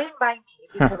fine by me,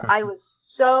 because I was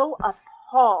so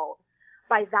appalled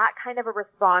by that kind of a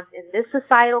response in this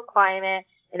societal climate,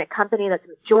 in a company that's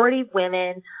majority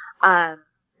women,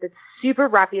 that's super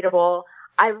reputable.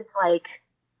 I was like,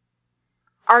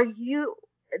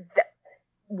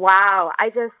 wow.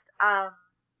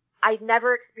 I'd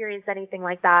never experienced anything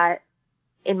like that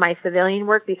in my civilian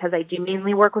work, because I do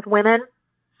mainly work with women.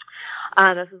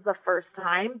 This is the first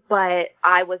time, but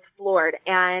I was floored,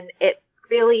 and it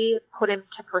really put into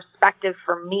perspective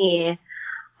for me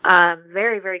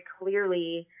very, very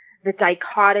clearly the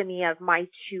dichotomy of my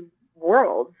two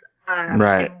worlds.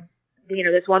 Right. And,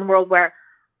 this one world where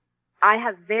I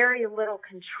have very little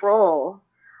control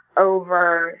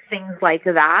over things like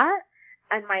that,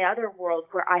 and my other world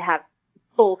where I have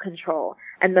full control.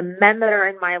 And the men that are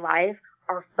in my life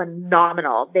are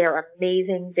phenomenal. They're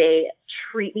amazing. They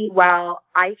treat me well.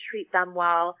 I treat them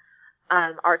well.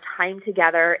 Our time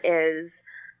together is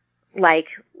like,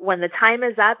 when the time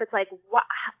is up, it's like, what?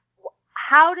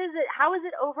 How is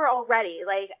it over already?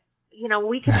 Like,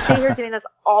 we could stay here doing this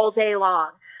all day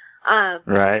long.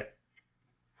 Right.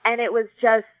 And it was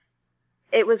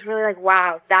really like,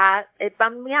 wow, it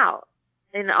bummed me out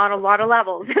on a lot of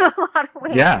levels, in a lot of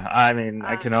ways. Yeah, I mean,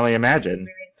 I can only imagine.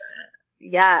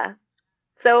 Yeah.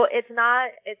 So it's not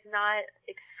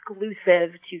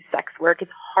exclusive to sex work.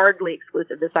 It's hardly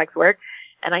exclusive to sex work.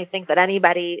 And I think that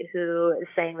anybody who is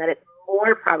saying that it's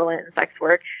more prevalent in sex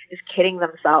work is kidding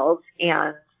themselves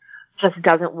and just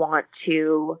doesn't want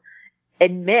to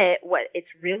admit what it's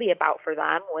really about for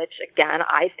them, which, again,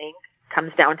 I think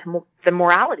comes down to the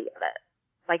morality of it.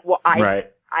 Like,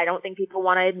 I don't think people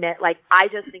want to admit, like, I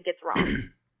just think it's wrong,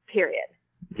 period.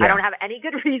 Yeah. I don't have any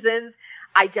good reasons.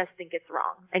 I just think it's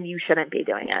wrong, and you shouldn't be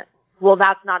doing it. Well,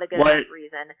 that's not a good enough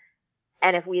reason.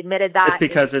 And if we admitted that, it's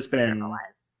because it's been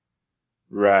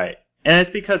right, and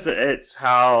it's because it's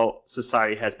how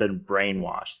society has been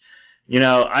brainwashed.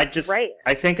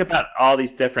 I think about all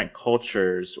these different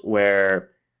cultures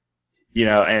where,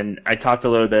 and I talked a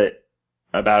little bit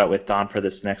about it with Don for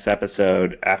this next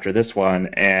episode after this one,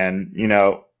 and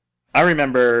I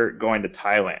remember going to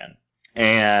Thailand,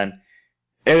 and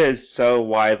it is so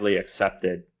widely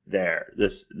accepted there,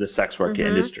 the sex work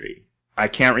industry. I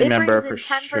can't remember for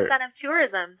sure. 10% of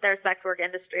tourism, their sex work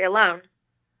industry alone.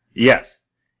 Yes.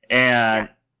 And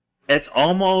it's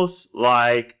almost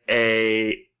like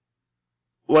it's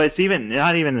even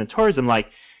not even in tourism, like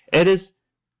it is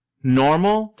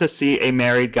normal to see a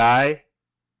married guy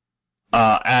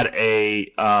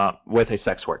with a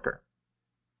sex worker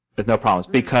with no problems,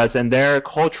 because in their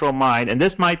cultural mind, and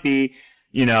this might be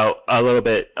a little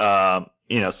bit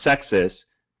sexist,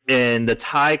 in the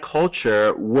Thai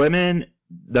culture,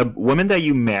 the woman that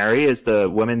you marry is the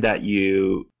woman that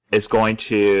is going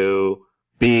to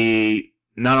be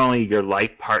not only your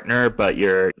life partner, but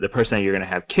the person that you're going to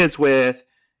have kids with,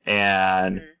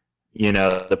 and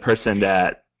the person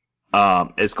that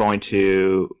is going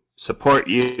to support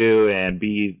you and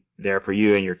be there for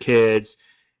you and your kids.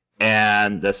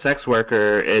 And the sex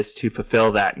worker is to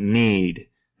fulfill that need,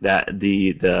 that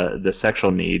the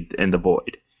sexual need in the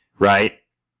void, right?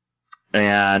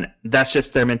 And that's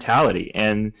just their mentality.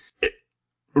 And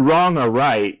wrong or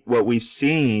right, what we've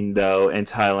seen though in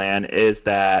Thailand is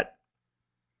that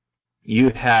you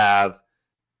have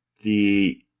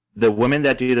the women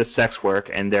that do the sex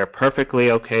work, and they're perfectly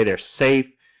okay. They're safe.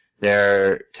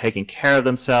 They're taking care of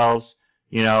themselves.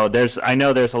 I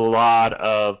know there's a lot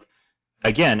of,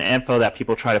 again, info that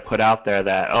people try to put out there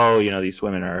that, these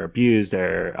women are abused,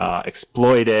 they're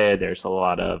exploited, there's a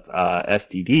lot of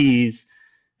STDs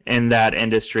in that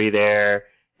industry there.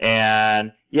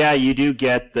 And yeah, you do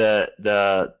get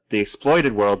the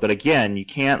exploited world, but again, you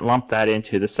can't lump that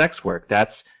into the sex work.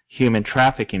 That's human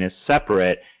trafficking, is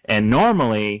separate. And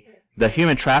normally, the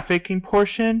human trafficking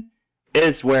portion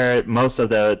is where most of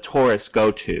the tourists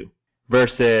go to.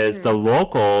 Versus the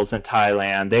locals in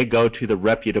Thailand, they go to the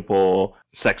reputable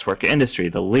sex work industry,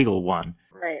 the legal one.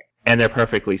 Right. And they're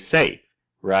perfectly safe,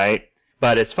 right?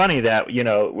 But it's funny that,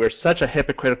 we're such a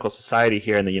hypocritical society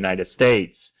here in the United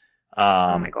States.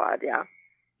 Oh my God, yeah.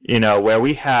 Where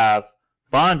we have a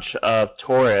bunch of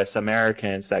tourists,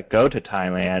 Americans, that go to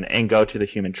Thailand and go to the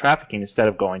human trafficking instead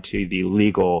of going to the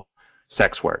legal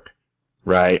sex work.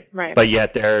 Right? Right. But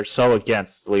yet they're so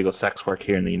against legal sex work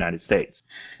here in the United States.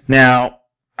 Now,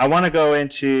 I want to go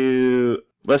into,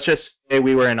 let's just say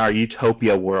we were in our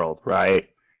utopia world, right?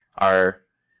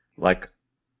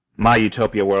 My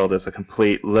utopia world is a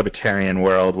complete libertarian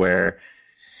world where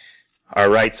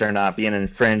our rights are not being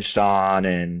infringed on,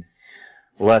 and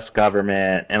less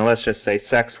government, and let's just say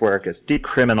sex work is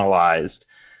decriminalized.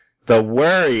 The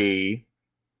worry,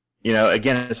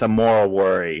 again, it's a moral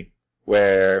worry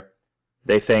where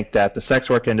they think that the sex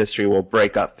work industry will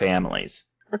break up families.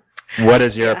 What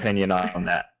is your opinion on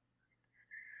that?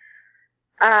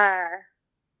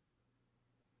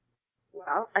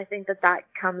 Well, I think that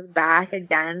comes back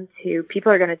again to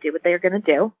people are going to do what they're going to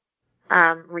do,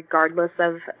 regardless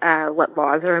of what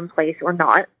laws are in place or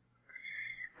not.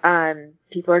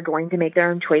 People are going to make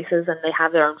their own choices, and they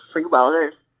have their own free will.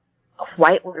 There's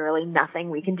quite literally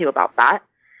nothing we can do about that.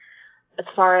 As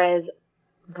far as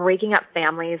breaking up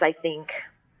families, I think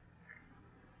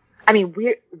I mean,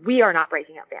 we are not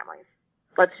breaking up families.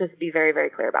 Let's just be very, very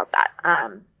clear about that.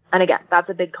 And again, that's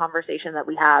a big conversation that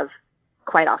we have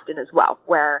quite often as well,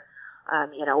 where, a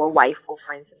wife will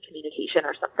find some communication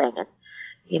or something, and,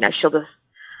 she'll just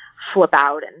flip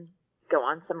out and go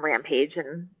on some rampage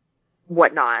and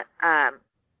whatnot. I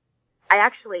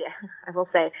will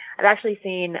say, I've actually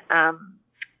seen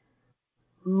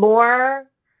more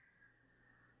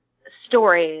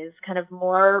stories, kind of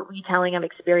more retelling of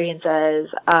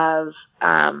experiences of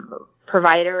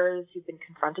providers who've been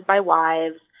confronted by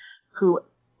wives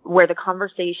where the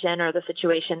conversation or the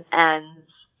situation ends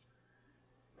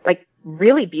like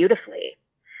really beautifully,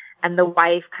 and the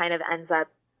wife kind of ends up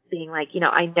being like,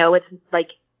 I know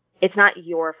it's not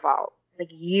your fault. Like,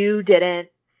 you didn't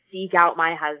seek out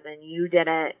my husband. You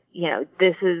didn't,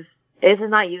 this is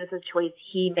not you. This is a choice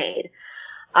he made.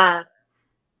 I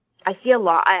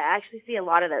actually see a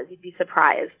lot of those. You'd be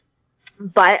surprised.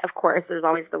 But of course, there's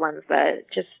always the ones that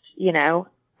just,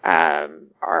 are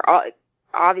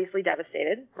obviously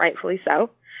devastated, rightfully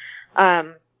so.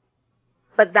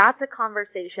 But that's a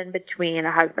conversation between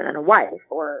a husband and a wife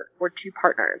or two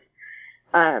partners.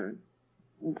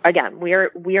 Again, we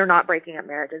are not breaking up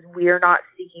marriages. We are not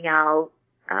seeking out,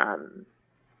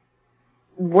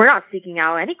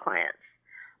 any clients.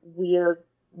 We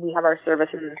have our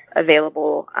services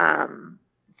available,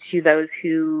 to those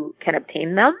who can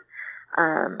obtain them,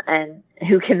 and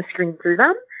who can screen through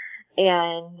them.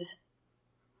 And,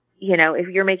 if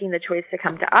you're making the choice to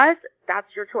come to us,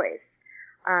 that's your choice.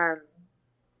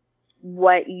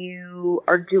 What you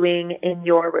are doing in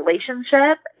your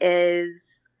relationship is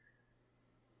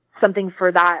something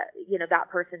for that, that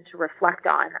person to reflect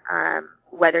on,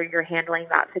 whether you're handling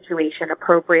that situation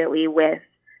appropriately with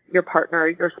your partner,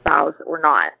 your spouse, or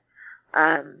not.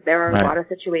 There are a lot of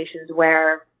situations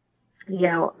where,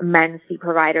 men see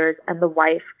providers and the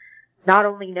wife not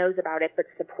only knows about it, but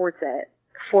supports it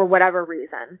for whatever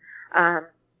reason.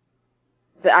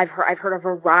 I've heard a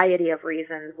variety of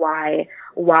reasons why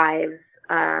wives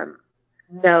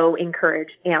know,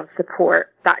 encourage, and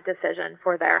support that decision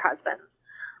for their husbands.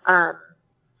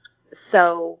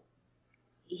 So,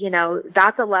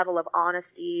 that's a level of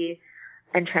honesty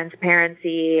and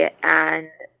transparency and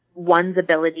one's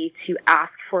ability to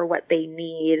ask for what they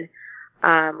need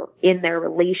in their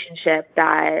relationship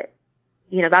that,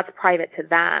 that's private to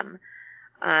them,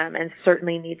 and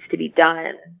certainly needs to be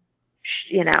done.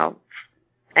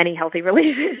 Any healthy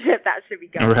relationship, that should be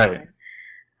going on.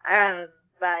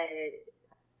 But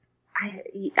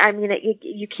I mean,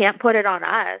 you can't put it on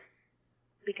us,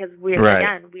 because we're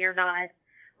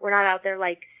not out there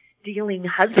like stealing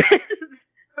husbands.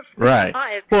 Right.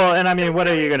 Well, and I mean, what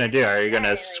are you going to do? Are you going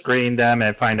to screen them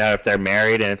and find out if they're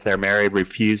married, and if they're married,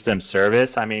 refuse them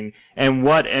service? I mean, in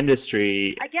what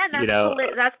industry? Again,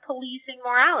 that's policing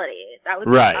morality. That would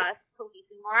be us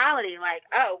policing morality. Like,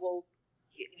 oh, well,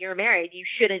 you're married, you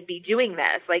shouldn't be doing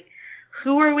this. Like,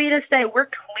 who are we to say? We're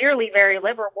clearly very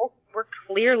liberal. We're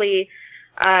clearly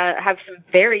have some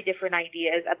very different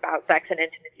ideas about sex and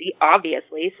intimacy,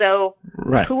 obviously. So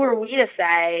who are we to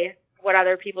say what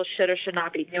other people should or should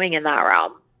not be doing in that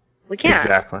realm? We can't.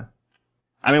 Exactly.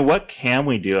 I mean, what can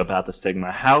we do about the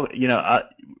stigma? How,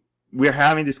 we're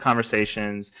having these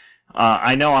conversations.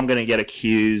 I know I'm going to get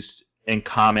accused in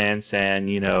comments and,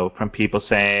 from people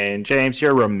saying, James,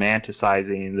 you're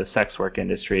romanticizing the sex work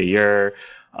industry. You're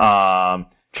trying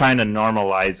to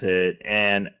normalize it.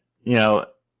 And,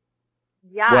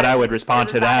 what I would respond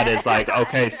to that is like,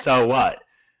 okay, so what?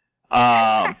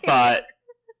 But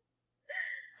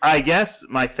I guess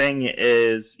my thing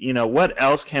is, what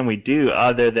else can we do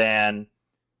other than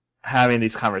having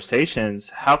these conversations?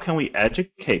 How can we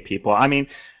educate people? I mean,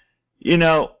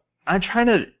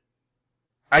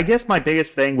 I guess my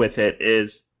biggest thing with it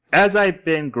is, as I've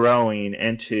been growing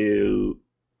into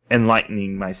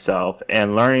enlightening myself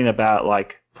and learning about,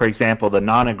 like, for example, the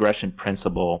non-aggression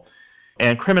principle,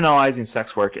 and criminalizing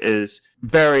sex work is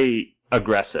very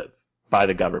aggressive by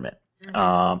the government.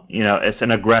 Mm-hmm. It's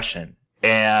an aggression.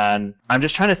 And I'm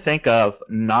just trying to think of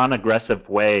non-aggressive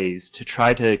ways to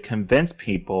try to convince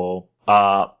people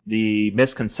the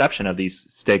misconception of these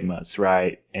stigmas,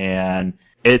 right? And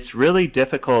it's really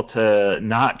difficult to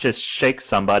not just shake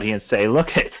somebody and say, look,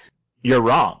 you're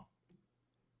wrong.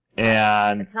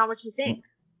 And it's not what you think.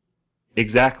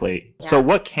 Exactly. Yeah. So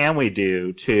what can we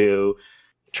do to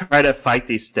try to fight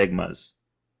these stigmas?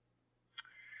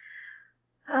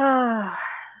 Oh,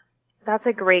 that's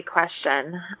a great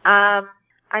question.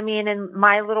 I mean, in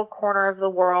my little corner of the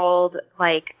world,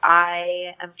 like,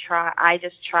 I'm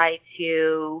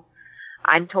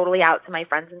totally out to my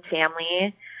friends and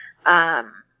family. I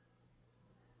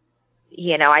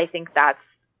think that's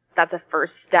that's a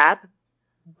first step,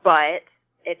 but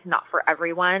it's not for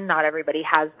everyone. Not everybody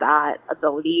has that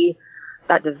ability,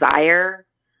 that desire.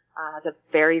 It's a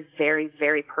very, very,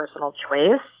 very personal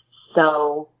choice.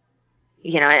 So,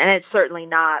 and it's certainly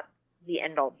not the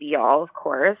end all be all, of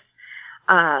course.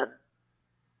 I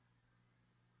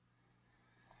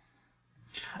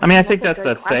mean, I think that's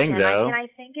the thing, though. I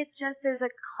think it just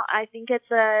I think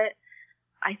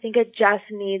it just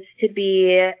needs to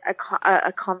be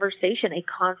a conversation, a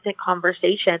constant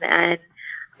conversation, and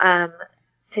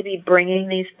to be bringing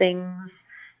these things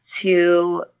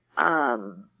to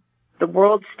the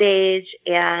world stage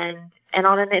and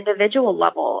on an individual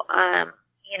level.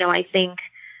 I think,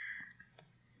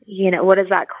 what is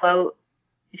that quote?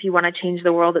 If you want to change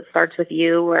the world, it starts with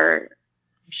you, or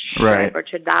right. I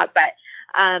butchered that, but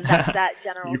that's that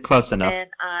general. You're close enough.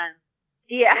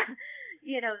 Yeah,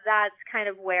 that's kind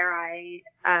of where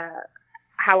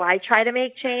how I try to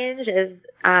make change is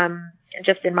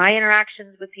just in my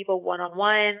interactions with people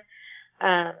one-on-one,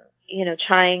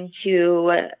 trying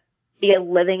to be a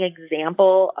living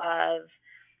example of,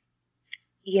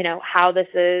 how this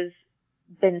has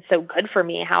been so good for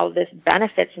me, how this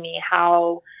benefits me,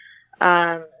 how.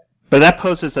 But that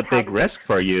poses a big risk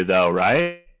for you, though,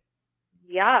 right?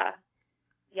 Yeah.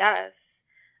 Yes.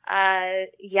 I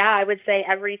would say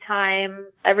every time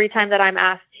that I'm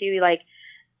asked to, like,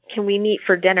 can we meet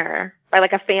for dinner by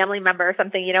like a family member or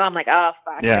something, I'm like, oh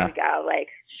fuck, Here we go. Like,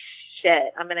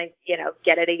 shit, I'm going to,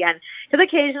 get it again. Because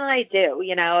occasionally I do,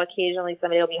 occasionally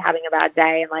somebody will be having a bad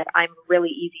day and like, I'm a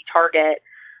really easy target,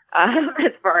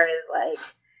 as far as like,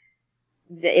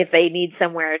 if they need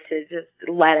somewhere to just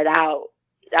let it out,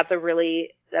 that's a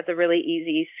really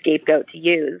easy scapegoat to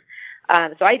use.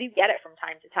 So I do get it from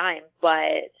time to time,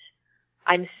 but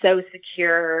I'm so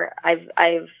secure. I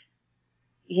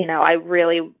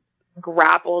really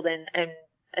grappled and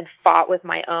fought with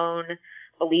my own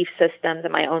belief systems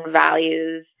and my own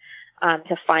values,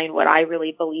 to find what I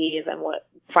really believe and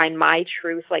find my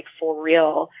truth, like, for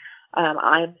real.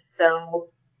 I'm so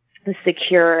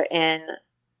secure in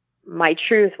my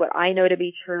truth, what I know to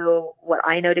be true, what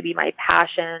I know to be my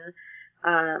passion,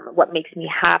 what makes me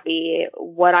happy,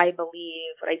 what I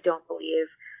believe, what I don't believe,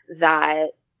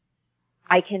 that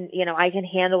I can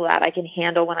handle that. I can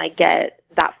handle when I get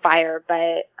that fire,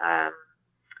 but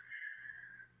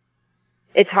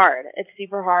it's hard. It's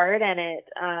super hard, and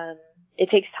it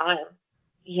takes time.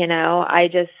 I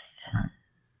just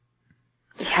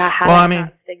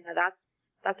that stigma.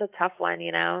 That's a tough one.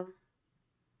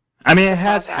 I mean, it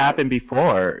has happened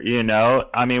before,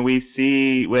 I mean, we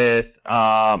see with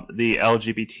the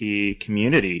LGBT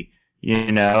community,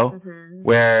 mm-hmm.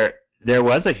 where there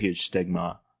was a huge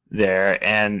stigma there,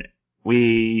 and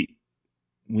we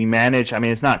manage. I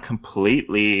mean, it's not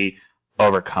completely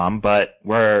overcome, but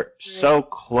we're so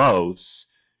close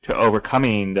to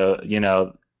overcoming that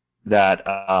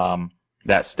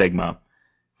stigma.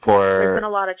 There's been a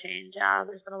lot of change. Yeah,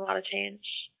 there's been a lot of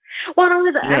change. Well,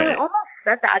 I almost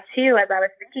said that too as I was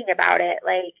thinking about it.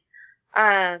 Like,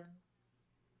 I'm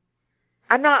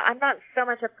not so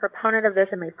much a proponent of this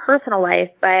in my personal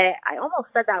life, but I almost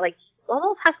said that, like, you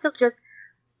almost have to just,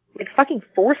 like, fucking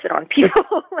force it on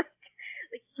people. like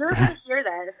you're gonna hear this,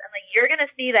 and like you're gonna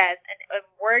see this, and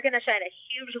we're gonna shine a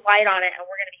huge light on it, and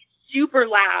we're gonna be super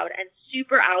loud and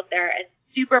super out there and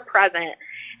super present,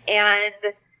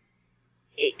 and.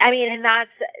 And that's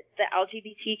the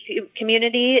LGBT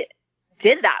community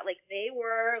did that. Like, they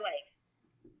were like,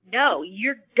 no,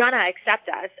 you're gonna accept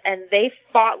us, and they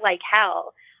fought like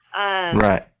hell.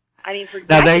 Right. I mean, for now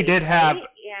decades, they did have,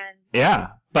 right?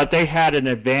 but they had an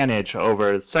advantage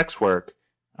over the sex work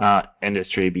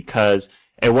industry because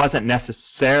it wasn't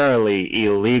necessarily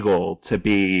illegal to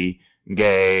be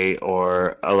gay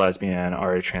or a lesbian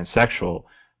or a transsexual.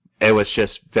 It was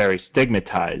just very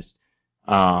stigmatized.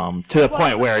 To the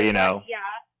point where, it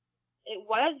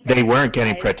was. They weren't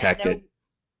getting protected.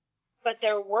 But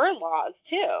there were laws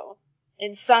too,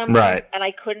 in some, right. And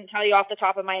I couldn't tell you off the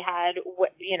top of my head,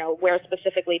 where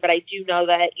specifically, but I do know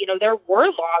that there were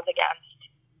laws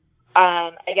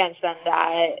against them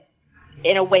that,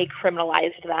 in a way,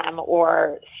 criminalized them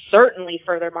or certainly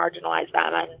further marginalized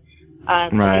them,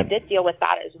 and right. they did deal with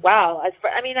that as well.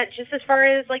 Just as far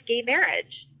as like gay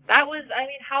marriage. That was,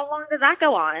 how long did that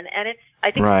go on? And it's,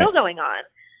 I think, right. still going on.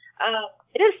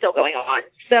 It is still going on.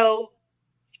 So,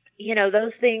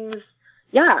 those things,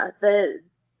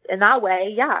 in that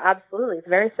way, absolutely. It's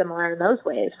very similar in those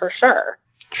ways, for sure.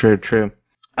 True.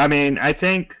 I mean, I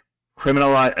think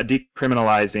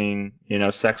decriminalizing,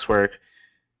 sex work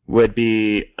would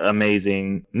be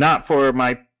amazing. Not for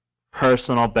my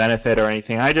personal benefit or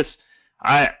anything.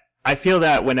 I feel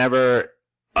that whenever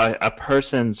a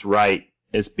person's right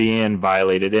is being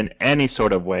violated in any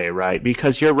sort of way, right?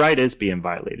 Because your right is being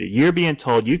violated. You're being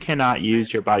told you cannot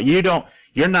use your body.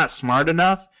 You're not smart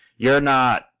enough. You're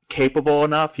not capable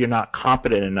enough. You're not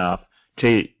competent enough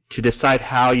to decide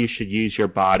how you should use your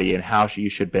body and how you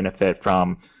should benefit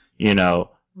from,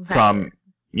 from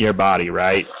your body,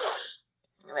 right?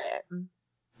 Right.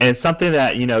 And something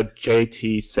that,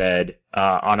 JT said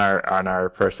on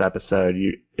our first episode,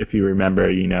 if you remember,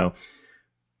 you're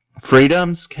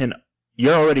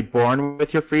already born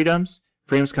with your freedoms.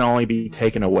 Freedoms can only be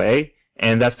taken away,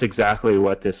 and that's exactly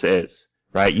what this is,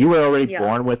 right? You were already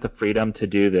born with the freedom to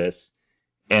do this,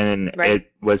 and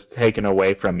it was taken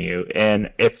away from you.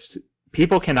 And if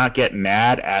people cannot get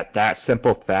mad at that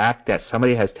simple fact that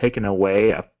somebody has taken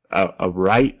away a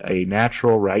right, a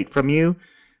natural right from you,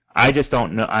 I just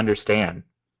don't understand.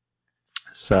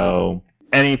 So,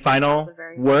 any final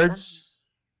words?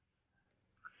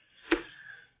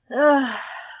 Oh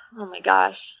my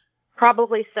gosh.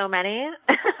 Probably so many.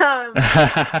 This is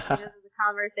a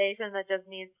conversation that just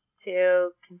needs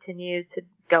to continue to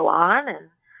go on.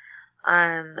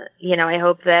 And, I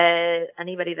hope that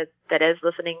anybody that is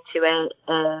listening to it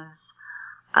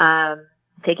is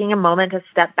taking a moment to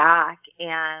step back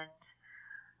and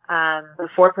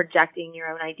before projecting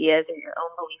your own ideas or your own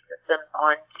belief systems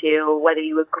onto whether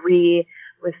you agree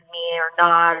with me or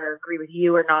not, or agree with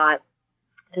you or not,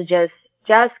 to just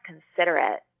consider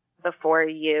it before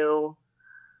you,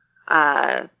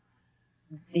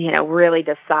 really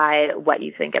decide what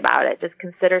you think about it. Just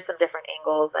consider some different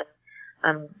angles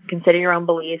and consider your own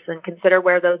beliefs and consider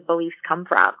where those beliefs come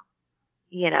from.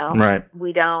 Right.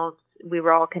 We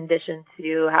were all conditioned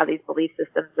to have these belief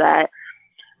systems that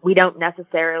we don't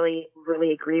necessarily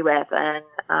really agree with. And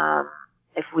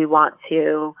if we want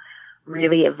to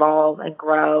really evolve and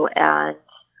grow and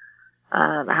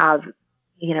have,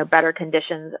 better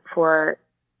conditions for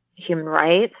human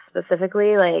rights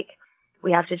specifically,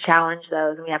 we have to challenge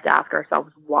those and we have to ask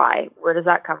ourselves why. Where does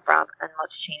that come from? And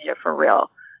let's change it for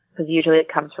real. Because usually it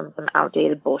comes from some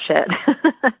outdated bullshit.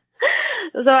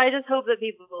 So I just hope that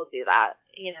people will do that.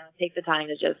 Take the time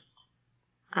to just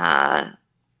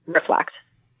reflect.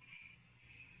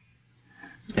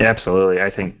 Yeah, absolutely. I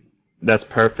think that's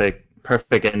perfect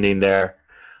ending there.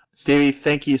 Stevie,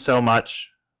 thank you so much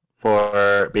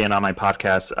for being on my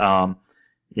podcast. I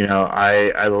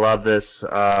love this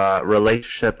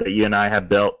relationship that you and I have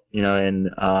built,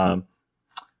 in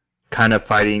kind of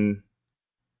fighting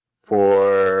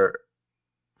for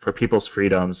people's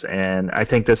freedoms. And I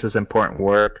think this is important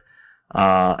work.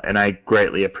 And I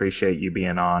greatly appreciate you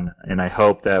being on. And I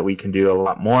hope that we can do a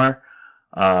lot more.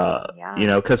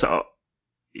 Because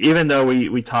even though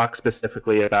we talk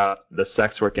specifically about the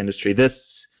sex work industry, this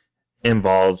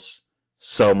involves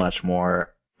so much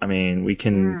more. I mean, we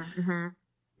can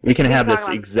have this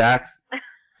exact.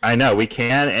 I know we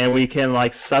can, and we can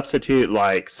substitute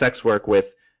sex work with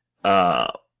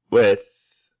the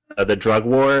drug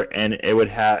war, and it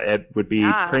would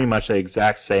be pretty much the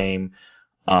exact same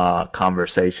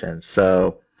conversation.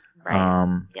 So,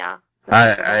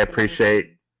 I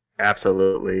appreciate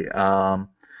absolutely.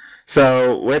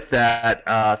 So with that,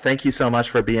 thank you so much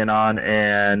for being on,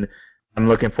 and I'm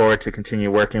looking forward to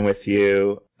continue working with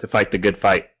you to fight the good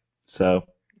fight. So.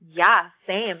 Yeah,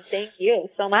 same. Thank you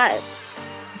so much.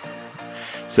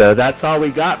 So that's all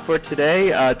we got for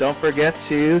today. Don't forget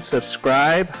to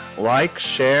subscribe, like,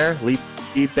 share, leave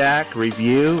feedback,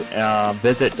 review.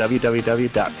 Visit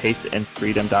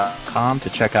www.paceandfreedom.com to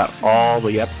check out all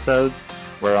the episodes.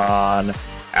 We're on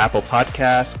Apple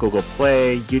Podcasts, Google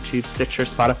Play, YouTube, Stitcher,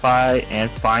 Spotify, and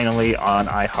finally on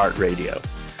iHeartRadio.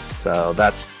 So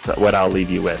that's what I'll leave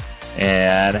you with.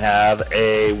 And have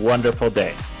a wonderful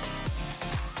day.